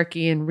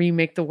patriarchy and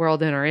remake the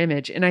world in our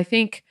image. And I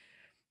think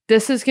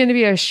this is going to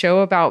be a show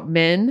about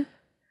men.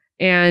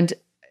 And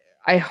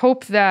I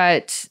hope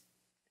that,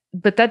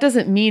 but that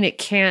doesn't mean it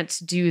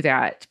can't do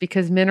that,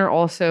 because men are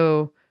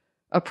also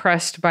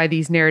oppressed by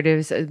these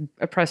narratives,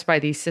 oppressed by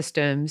these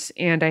systems.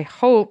 And I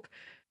hope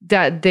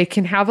that they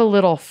can have a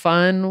little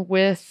fun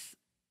with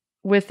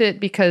it,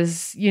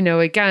 because, you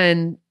know,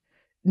 again,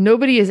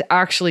 nobody is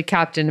actually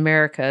Captain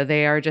America.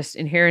 They are just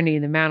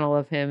inheriting the mantle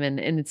of him.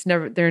 And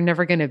they're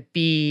never going to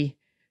be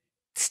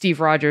Steve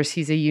Rogers.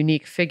 He's a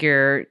unique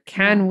figure.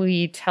 Can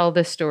we tell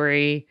the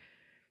story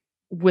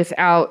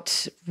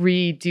without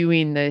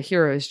redoing the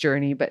hero's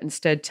journey, but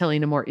instead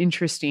telling a more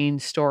interesting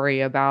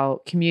story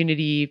about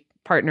community,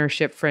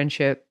 partnership,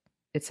 friendship,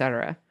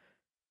 etc.?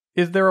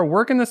 Is there a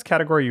work in this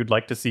category you'd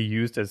like to see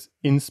used as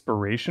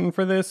inspiration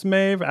for this,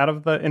 Maeve, out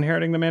of the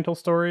Inheriting the Mantle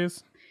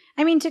stories?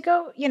 I mean, to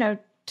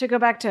go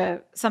back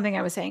to something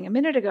I was saying a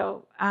minute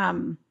ago,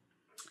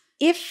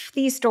 if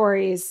these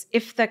stories,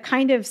 if the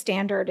kind of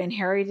standard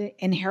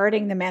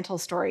inheriting the mantle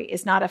story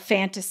is not a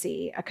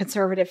fantasy, a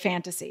conservative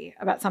fantasy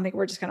about something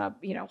we're just going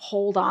to,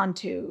 hold on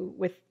to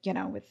with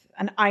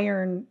an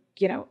iron,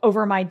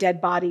 over my dead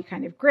body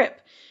kind of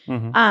grip.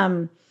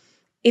 Mm-hmm.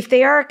 If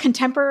they are a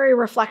contemporary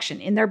reflection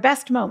in their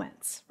best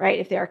moments, right?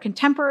 If they are a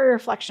contemporary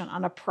reflection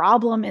on a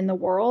problem in the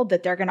world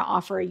that they're going to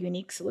offer a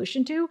unique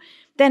solution to,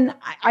 then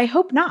I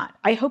hope not.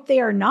 I hope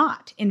they are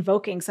not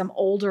invoking some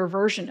older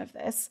version of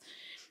this.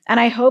 And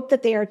I hope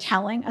that they are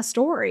telling a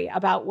story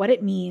about what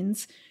it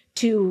means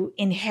to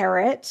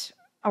inherit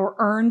or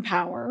earn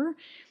power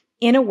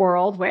in a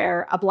world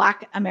where a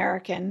Black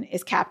American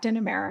is Captain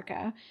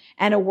America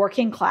and a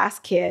working class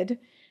kid,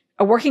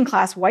 a working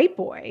class white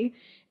boy,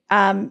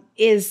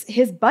 is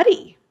his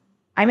buddy.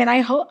 I mean,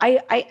 I hope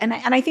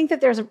I think that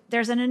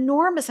there's an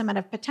enormous amount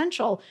of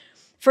potential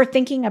for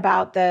thinking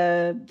about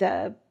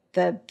the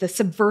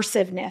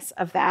subversiveness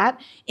of that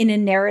in a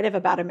narrative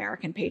about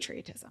American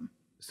patriotism.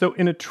 So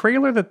in a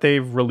trailer that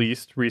they've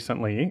released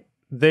recently,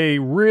 they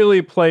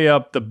really play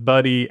up the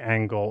buddy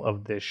angle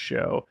of this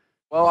show.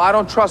 Well, I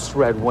don't trust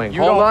Red Wing.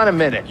 Hold on a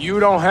minute.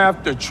 You don't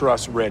have to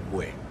trust Red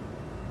Wing.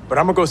 But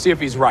I'm gonna go see if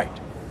he's right.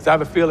 'Cause I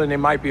have a feeling they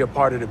might be a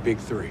part of the big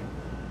three.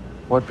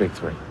 What big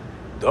three?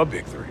 The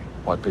big three.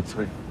 What big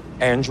three?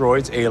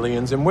 Androids,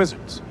 aliens, and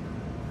wizards.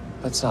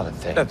 That's not a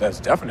thing. That's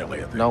definitely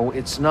a thing. No,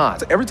 it's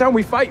not. Every time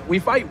we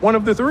fight one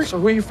of the three. So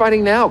who are you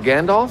fighting now,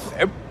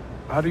 Gandalf?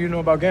 How do you know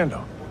about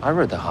Gandalf? I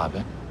read The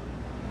Hobbit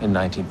in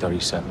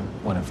 1937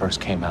 when it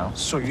first came out.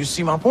 So you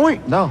see my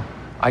point. No,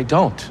 I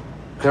don't.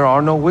 There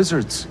are no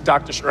wizards.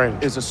 Doctor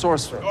Strange Is a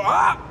sorcerer.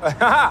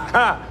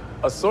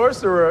 A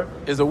sorcerer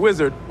is a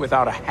wizard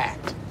without a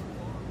hat.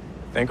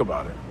 Think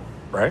about it,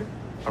 right?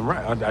 I'm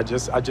right. I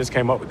just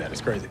came up with that. It's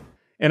crazy.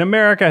 And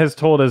America has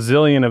told a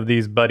zillion of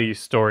these buddy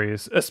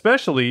stories,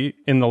 especially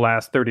in the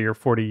last 30 or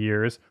 40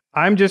 years.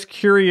 I'm just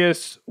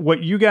curious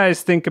what you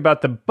guys think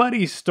about the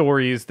buddy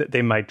stories that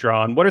they might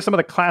draw on. What are some of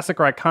the classic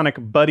or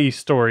iconic buddy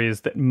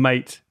stories that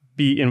might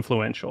be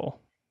influential?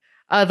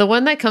 The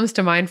one that comes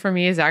to mind for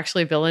me is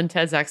actually Bill and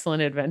Ted's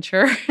Excellent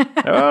Adventure.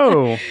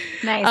 Oh,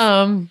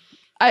 Nice.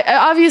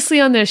 Obviously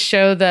on this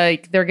show,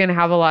 they're going to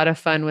have a lot of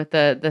fun with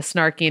the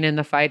snarking and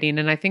the fighting.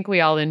 And I think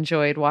we all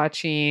enjoyed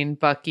watching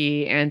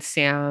Bucky and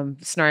Sam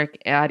snark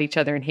at each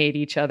other and hate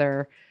each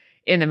other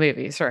in the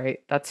movies,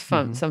 right? That's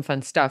fun, some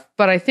fun stuff.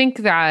 But I think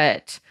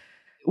that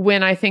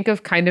when I think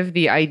of kind of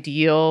the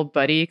ideal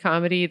buddy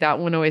comedy, that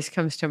one always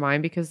comes to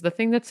mind, because the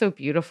thing that's so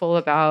beautiful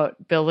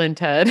about Bill and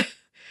Ted,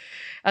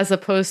 as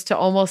opposed to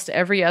almost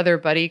every other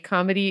buddy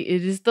comedy,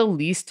 it is the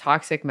least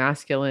toxic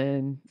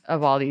masculine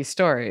of all these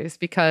stories,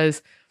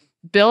 because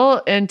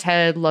Bill and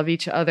Ted love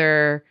each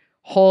other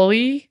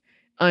wholly,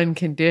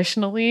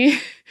 unconditionally.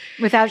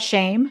 Without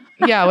shame.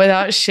 Yeah,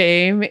 without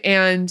shame.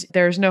 And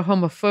there's no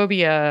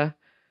homophobia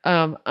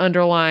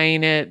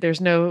underlying it. There's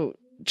no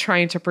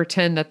trying to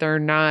pretend that they're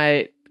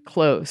not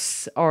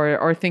close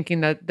or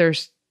thinking that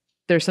there's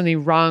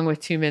something wrong with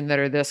two men that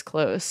are this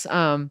close.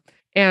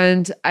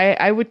 And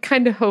I would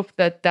kind of hope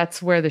that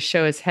that's where the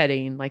show is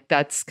heading. Like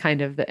that's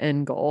kind of the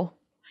end goal.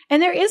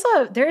 And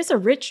there is a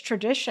rich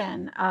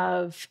tradition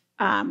of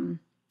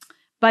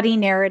buddy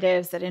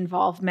narratives that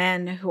involve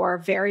men who are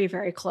very,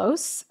 very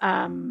close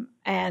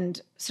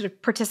and sort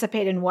of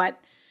participate in what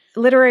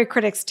literary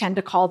critics tend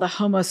to call the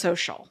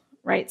homosocial,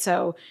 right?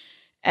 So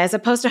as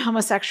opposed to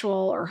homosexual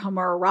or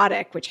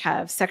homoerotic, which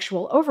have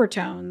sexual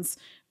overtones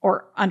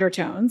or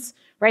undertones,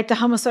 right? The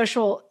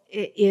homosocial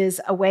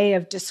is a way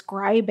of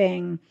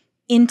describing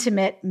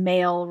intimate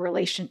male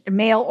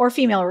or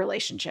female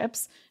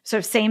relationships, sort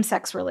of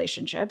same-sex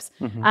relationships.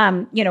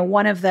 Mm-hmm.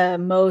 One of the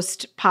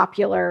most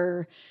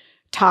popular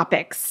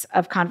topics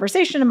of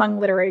conversation among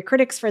literary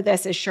critics for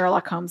this is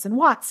Sherlock Holmes and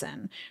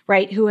Watson,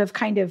 right? Who have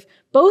kind of,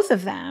 both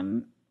of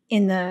them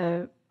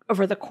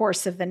over the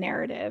course of the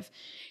narrative,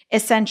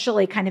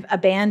 essentially kind of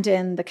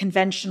abandon the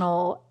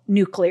conventional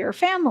nuclear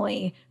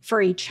family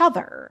for each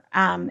other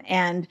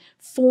and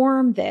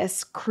form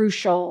this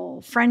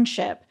crucial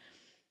friendship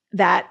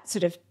that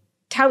sort of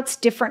touts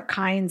different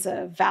kinds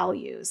of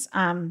values.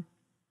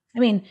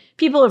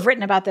 People who have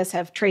written about this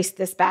have traced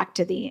this back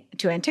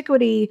to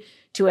antiquity,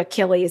 to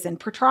Achilles and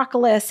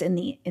Patroclus in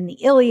the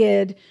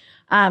Iliad.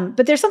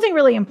 But there's something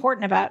really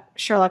important about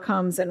Sherlock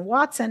Holmes and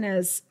Watson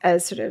as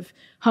sort of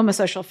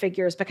homosocial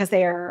figures because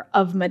they are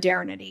of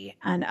modernity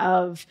and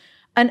of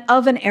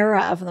an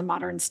era of the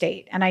modern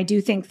state. And I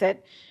do think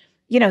that,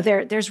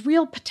 there's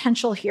real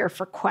potential here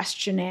for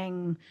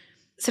questioning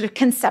sort of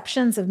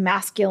conceptions of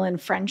masculine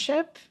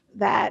friendship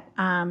that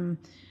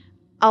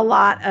a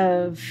lot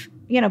of,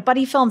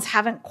 buddy films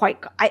haven't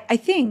quite, I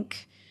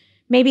think,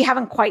 maybe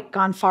haven't quite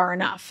gone far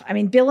enough. I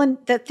mean,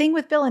 the thing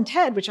with Bill and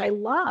Ted, which I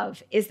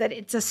love, is that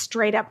it's it's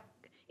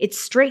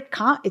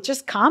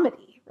just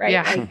comedy, right?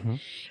 Yeah. Like,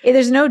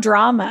 there's no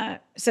drama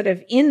sort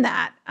of in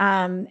that.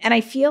 And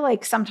I feel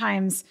like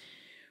sometimes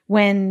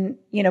when,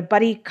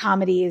 buddy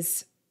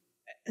comedies,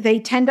 they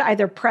tend to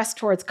either press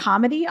towards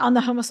comedy on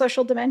the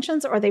homosocial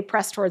dimensions or they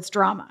press towards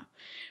drama.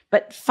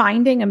 But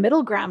finding a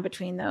middle ground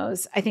between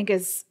those, I think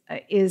is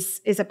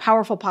a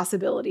powerful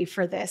possibility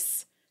for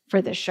this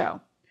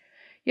show.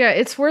 Yeah,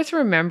 it's worth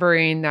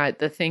remembering that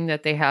the thing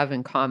that they have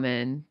in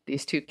common,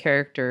 these two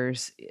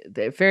characters,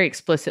 very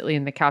explicitly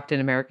in the Captain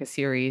America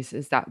series,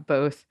 is that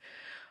both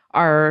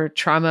are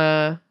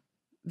trauma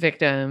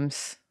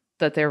victims,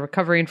 that they're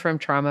recovering from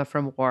trauma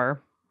from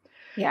war.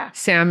 Yeah.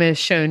 Sam is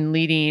shown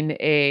leading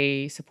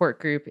a support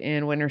group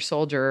in Winter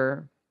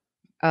Soldier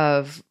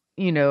of,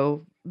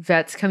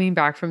 vets coming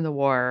back from the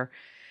war.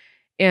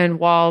 And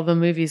while the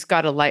movie's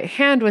got a light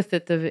hand with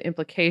it, the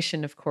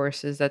implication, of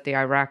course, is that the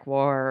Iraq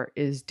War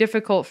is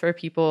difficult for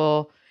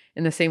people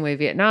in the same way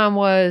Vietnam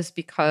was,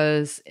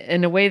 because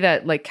in a way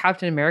that like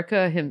Captain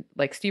America,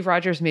 Steve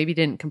Rogers maybe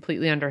didn't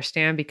completely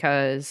understand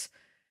because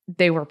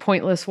they were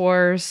pointless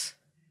wars.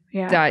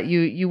 Yeah. That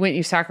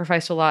you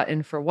sacrificed a lot,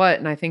 and for what?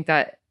 And I think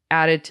that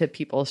added to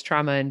people's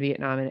trauma in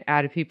Vietnam and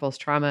added people's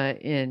trauma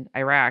in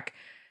Iraq.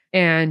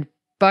 And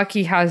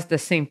Bucky has the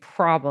same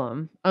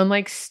problem.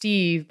 Unlike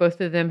Steve, both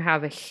of them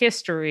have a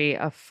history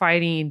of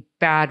fighting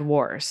bad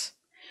wars.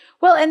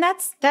 Well, and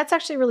that's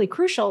actually really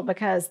crucial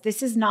because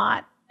this is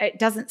not, it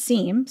doesn't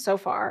seem so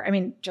far,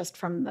 just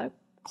from the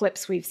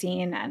clips we've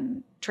seen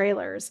and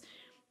trailers,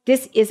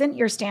 this isn't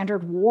your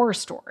standard war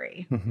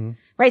story,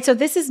 right? So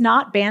this is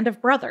not Band of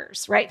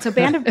Brothers, right? So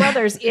Band of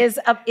Brothers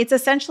it's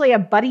essentially a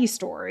buddy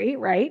story,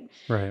 right?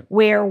 Right.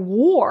 Where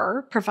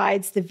war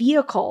provides the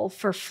vehicle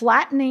for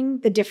flattening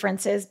the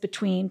differences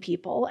between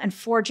people and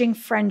forging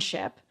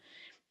friendship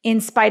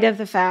in spite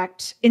of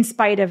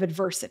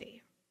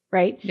adversity,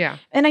 right? Yeah.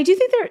 And I do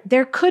think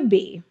there could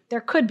be.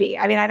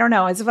 I don't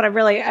know. It's what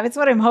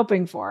I'm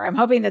hoping for. I'm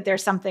hoping that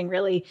there's something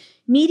really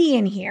meaty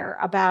in here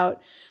about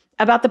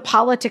the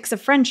politics of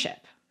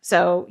friendship.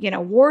 So,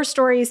 war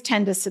stories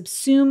tend to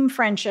subsume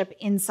friendship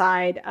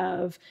inside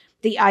of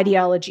the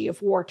ideology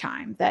of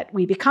wartime, that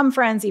we become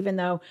friends even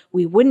though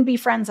we wouldn't be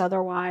friends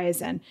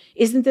otherwise. And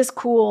isn't this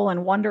cool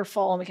and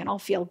wonderful? And we can all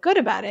feel good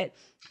about it.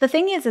 The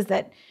thing is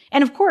that,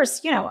 and of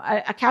course,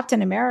 a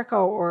Captain America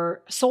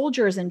or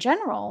soldiers in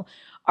general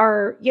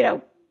are,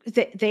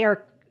 they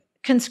are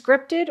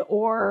conscripted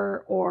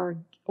or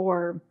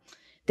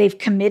they've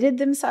committed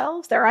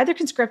themselves. They're either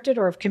conscripted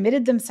or have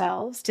committed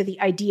themselves to the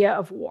idea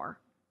of war.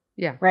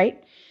 Yeah.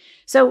 Right.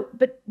 So,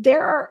 but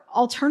there are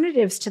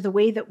alternatives to the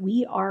way that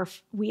we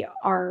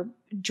are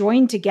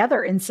joined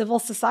together in civil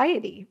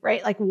society,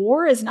 right? Like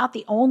war is not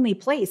the only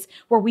place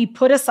where we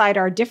put aside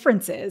our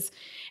differences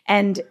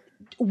and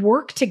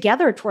work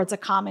together towards a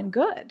common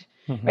good.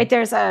 Right.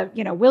 There's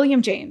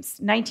William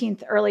James,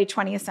 19th, early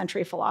 20th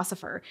century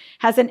philosopher,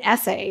 has an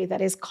essay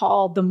that is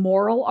called The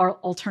Moral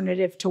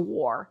Alternative to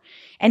War.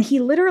 And he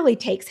literally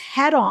takes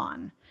head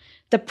on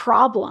the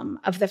problem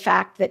of the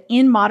fact that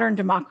in modern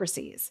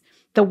democracies,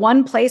 the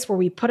one place where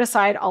we put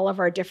aside all of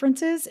our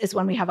differences is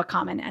when we have a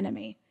common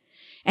enemy.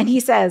 And he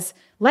says,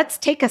 let's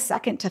take a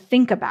second to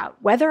think about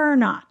whether or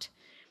not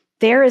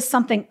there is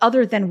something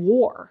other than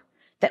war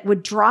that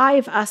would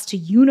drive us to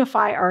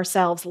unify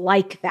ourselves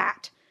like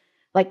that.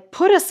 like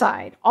put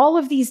aside all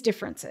of these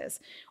differences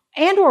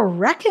and or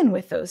reckon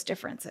with those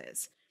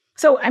differences.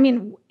 So, I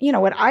mean, you know,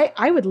 what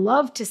I would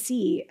love to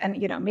see,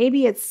 and, you know,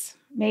 maybe this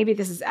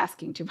is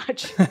asking too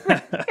much.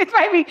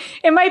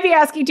 It might be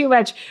asking too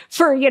much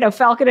for, you know,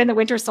 Falcon and the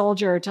Winter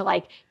Soldier to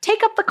like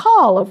take up the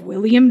call of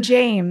William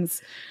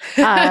James.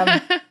 You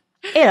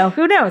know,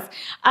 who knows?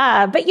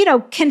 But, you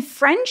know, can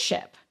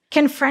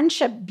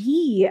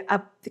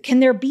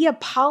there be a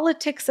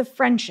politics of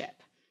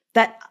friendship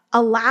that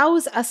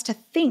allows us to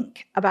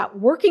think about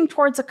working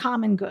towards a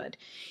common good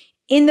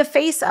in the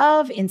face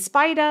of, in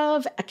spite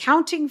of,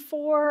 accounting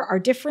for our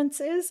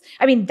differences?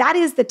 I mean, that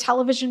is the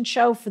television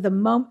show for the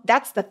moment.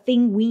 That's the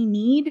thing we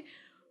need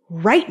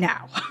right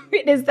now.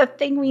 It is the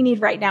thing we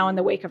need right now in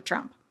the wake of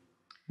Trump.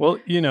 Well,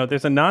 you know,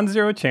 there's a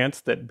non-zero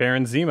chance that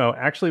Baron Zemo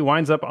actually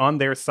winds up on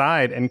their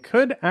side and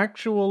could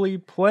actually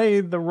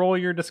play the role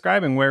you're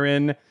describing,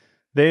 wherein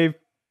they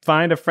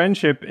find a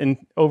friendship and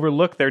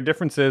overlook their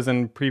differences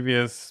in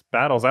previous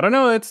battles. I don't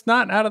know. It's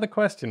not out of the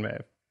question,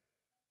 Maeve.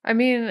 I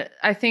mean,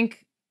 I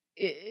think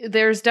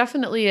there's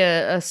definitely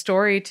a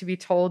story to be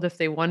told if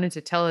they wanted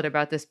to tell it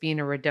about this being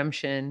a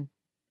redemption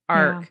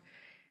arc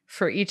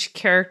for each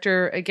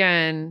character.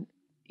 Again,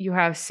 you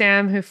have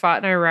Sam who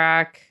fought in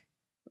Iraq,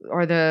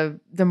 or the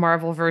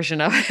Marvel version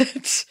of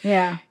it.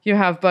 Yeah. You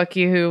have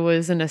Bucky who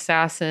was an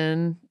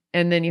assassin,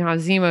 and then you have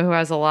Zemo who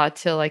has a lot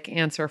to like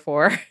answer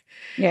for.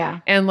 Yeah.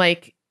 And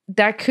like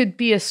that could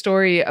be a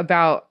story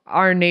about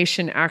our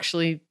nation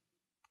actually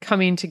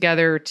coming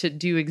together to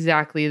do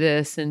exactly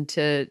this, and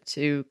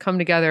to come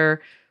together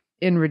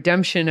in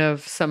redemption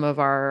of some of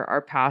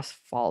our past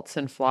faults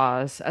and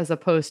flaws, as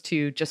opposed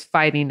to just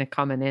fighting a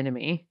common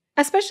enemy.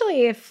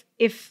 Especially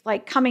if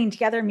like coming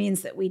together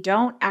means that we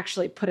don't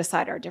actually put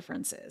aside our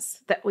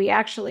differences, that we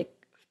actually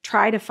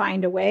try to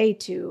find a way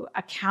to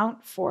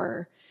account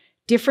for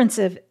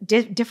differences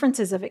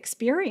of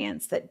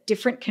experience that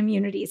different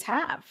communities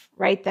have,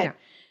 right? That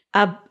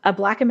a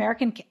Black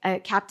American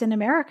Captain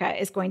America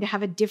is going to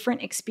have a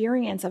different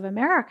experience of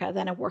America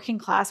than a working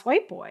class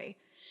white boy,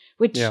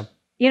 which,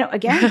 you know,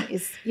 again,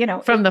 is, you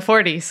know. From the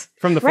 40s.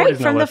 From the 40s. Right,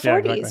 from the 40s,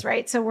 yeah, exactly.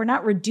 right? So we're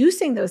not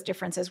reducing those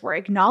differences. We're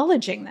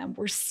acknowledging them.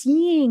 We're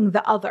seeing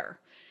the other.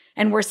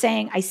 And we're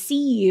saying, I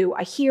see you,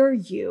 I hear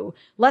you.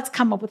 Let's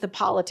come up with a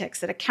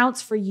politics that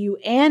accounts for you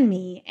and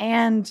me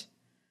and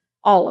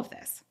all of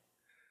this.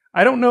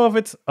 I don't know if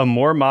it's a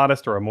more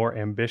modest or a more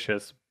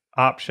ambitious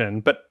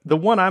option, but the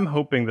one I'm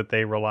hoping that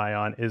they rely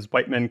on is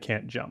White Men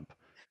Can't Jump.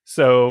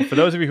 So for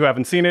those of you who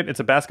haven't seen it, it's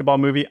a basketball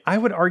movie. I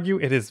would argue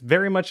it is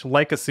very much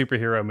like a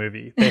superhero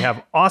movie. They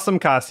have awesome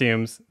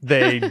costumes.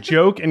 They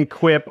joke and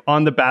quip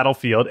on the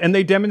battlefield, and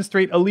they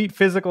demonstrate elite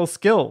physical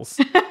skills.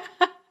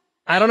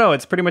 I don't know.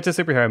 It's pretty much a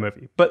superhero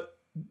movie. But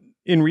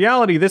in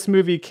reality, this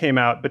movie came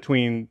out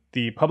between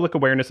the public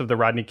awareness of the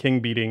Rodney King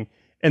beating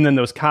and then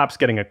those cops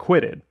getting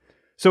acquitted.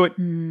 So it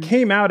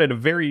came out at a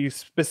very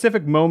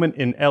specific moment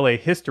in LA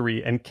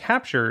history and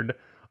captured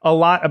a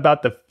lot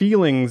about the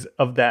feelings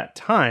of that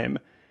time.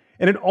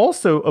 And it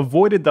also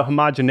avoided the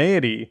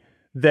homogeneity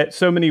that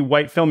so many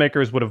white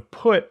filmmakers would have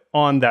put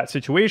on that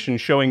situation,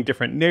 showing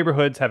different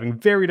neighborhoods, having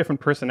very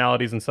different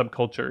personalities and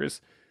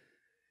subcultures.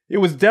 It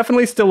was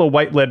definitely still a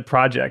white-led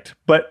project,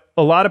 but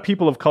a lot of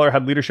people of color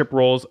had leadership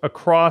roles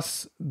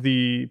across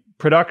the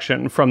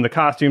production, from the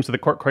costumes to the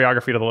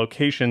choreography to the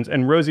locations.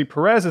 And Rosie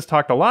Perez has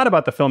talked a lot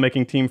about the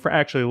filmmaking team for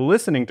actually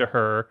listening to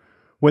her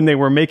when they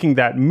were making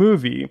that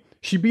movie.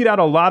 She beat out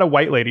a lot of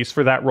white ladies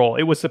for that role.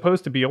 It was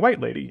supposed to be a white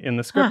lady in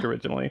the script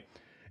originally,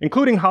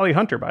 including Holly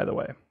Hunter, by the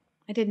way.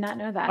 I did not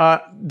know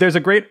that. There's a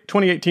great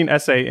 2018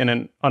 essay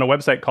on a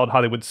website called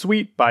Hollywood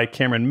Suite by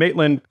Cameron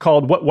Maitland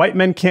called What White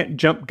Men Can't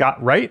Jump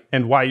Got Right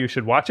and Why You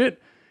Should Watch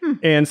It.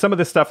 And some of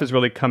this stuff has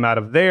really come out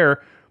of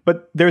there.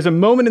 But there's a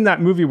moment in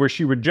that movie where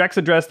she rejects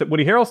a dress that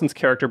Woody Harrelson's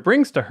character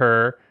brings to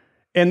her.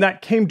 And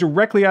that came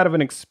directly out of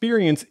an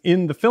experience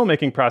in the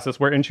filmmaking process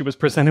wherein she was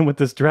presented with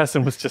this dress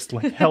and was just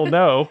like, hell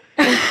no.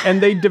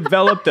 And they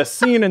developed a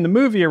scene in the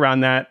movie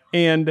around that.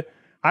 And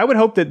I would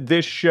hope that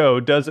this show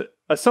does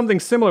something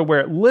similar where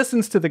it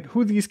listens to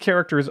who these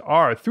characters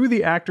are through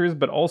the actors,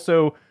 but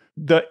also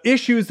the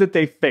issues that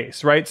they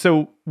face, right?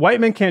 So White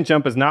Men Can't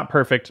Jump is not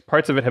perfect.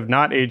 Parts of it have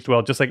not aged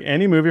well, just like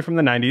any movie from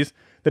the 90s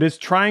that is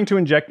trying to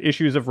inject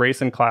issues of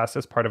race and class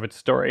as part of its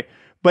story.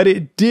 But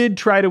it did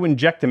try to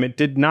inject them. It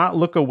did not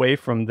look away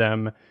from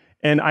them.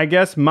 And I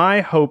guess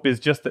my hope is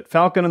just that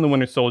Falcon and the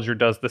Winter Soldier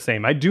does the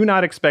same. I do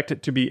not expect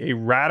it to be a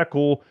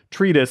radical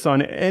treatise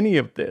on any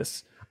of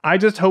this. I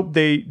just hope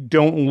they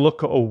don't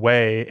look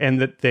away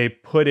and that they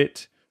put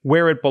it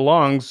where it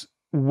belongs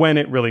when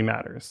it really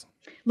matters.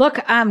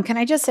 Look, can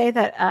I just say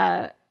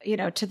that,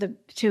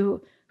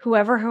 to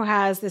whoever who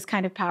has this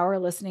kind of power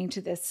listening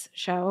to this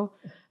show,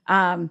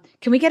 can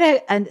we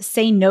get a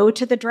say no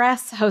to the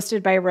dress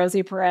hosted by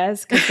Rosie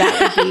Perez? Because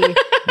that would be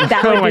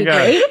Oh my God.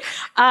 great.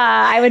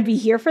 I would be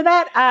here for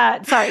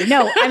that. Sorry,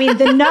 no, I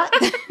mean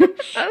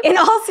in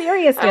all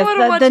seriousness, I want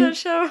to watch that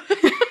show.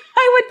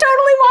 I would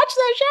totally watch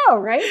that show,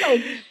 right?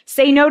 Like,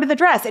 say no to the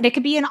dress. And it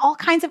could be in all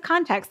kinds of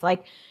contexts,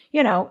 like,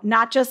 you know,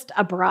 not just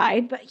a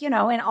bride, but, you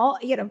know, in all,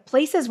 you know,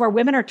 places where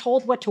women are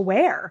told what to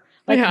wear.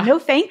 Like, no,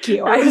 thank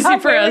you. Rosie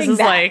Perez is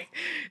like,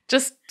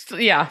 just,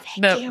 we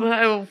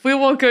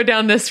won't go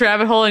down this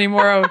rabbit hole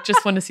anymore. I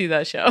just want to see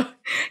that show.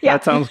 Yeah.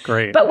 That sounds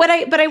great. But what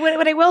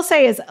I will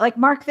say is, like,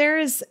 Marc, there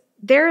is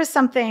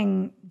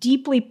something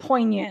deeply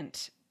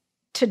poignant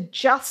to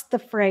just the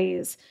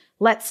phrase,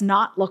 let's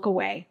not look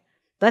away.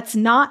 Let's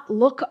not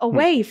look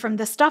away from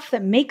the stuff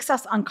that makes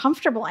us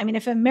uncomfortable. I mean,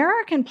 if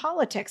American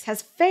politics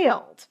has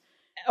failed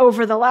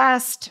over the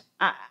last,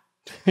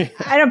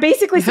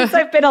 basically since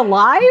I've been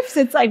alive,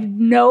 since I've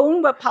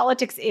known what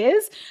politics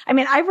is. I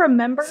mean, I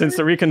remember since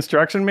the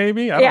Reconstruction,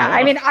 maybe.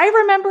 I mean, I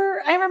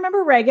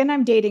remember Reagan.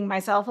 I'm dating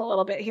myself a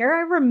little bit here. I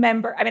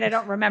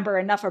don't remember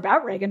enough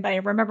about Reagan, but I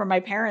remember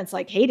my parents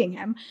like hating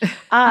him.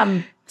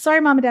 Sorry,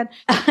 Mom and Dad,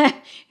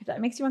 if that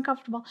makes you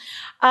uncomfortable.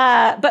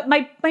 But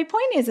my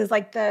point is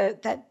like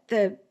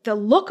the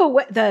look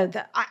away,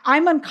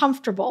 I'm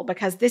uncomfortable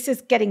because this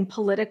is getting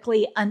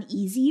politically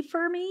uneasy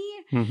for me.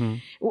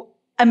 Mm-hmm.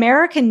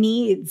 America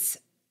needs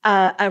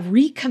a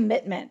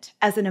recommitment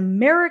as an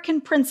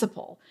American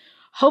principle,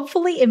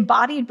 hopefully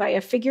embodied by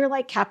a figure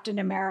like Captain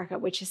America,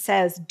 which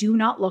says, do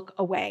not look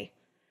away.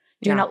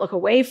 Do not look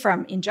away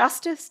from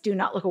injustice. Do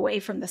not look away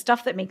from the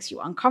stuff that makes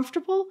you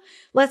uncomfortable.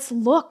 Let's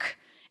look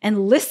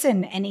and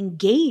listen and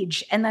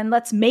engage, and then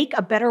let's make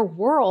a better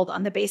world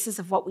on the basis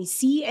of what we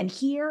see and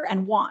hear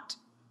and want.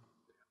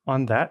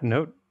 On that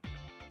note,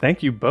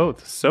 thank you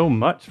both so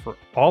much for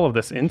all of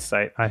this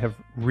insight. I have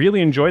really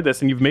enjoyed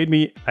this, and you've made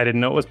me, I didn't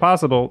know it was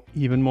possible,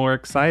 even more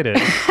excited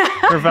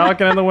for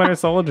Falcon and the Winter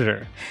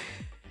Soldier.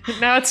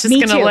 Now it's just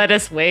going to let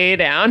us way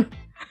down.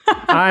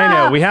 I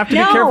know. We have to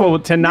be careful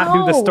to not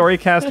do the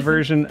Storycast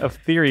version of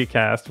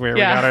Theorycast, where we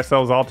got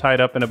ourselves all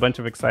tied up in a bunch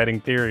of exciting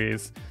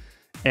theories,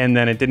 and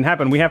then it didn't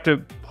happen. We have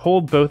to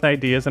hold both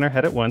ideas in our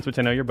head at once, which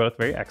I know you're both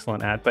very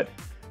excellent at, but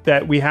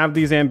that we have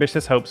these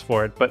ambitious hopes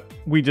for it. But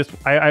we just,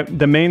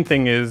 the main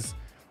thing is,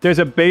 there's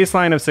a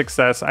baseline of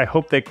success. I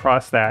hope they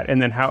cross that.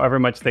 And then however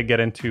much they get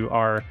into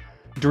our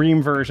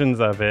dream versions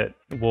of it,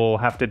 we'll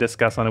have to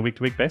discuss on a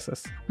week-to-week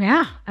basis.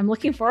 Yeah, I'm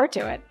looking forward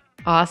to it.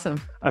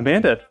 Awesome.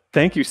 Amanda,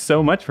 thank you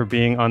so much for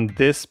being on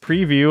this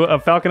preview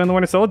of Falcon and the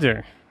Winter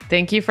Soldier.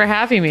 Thank you for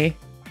having me.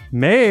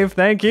 Maeve,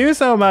 thank you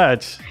so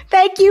much.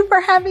 Thank you for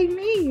having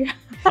me.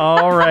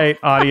 All right,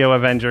 Audio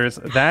Avengers,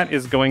 that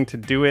is going to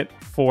do it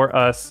for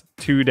us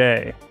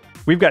today.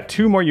 We've got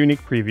 2 more unique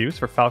previews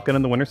for Falcon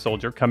and the Winter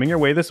Soldier coming your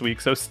way this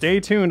week, so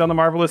stay tuned on the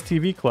Marvelous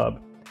TV Club.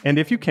 And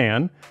if you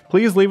can,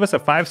 please leave us a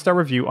 5-star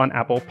review on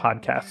Apple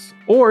Podcasts,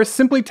 or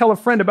simply tell a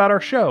friend about our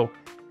show.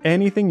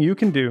 Anything you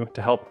can do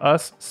to help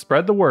us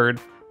spread the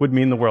word would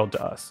mean the world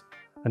to us.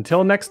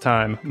 Until next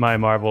time, my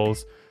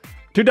Marvels,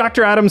 to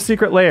Dr. Adam's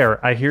secret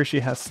lair, I hear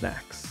she has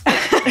snacks.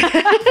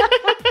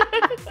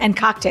 And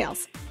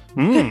cocktails.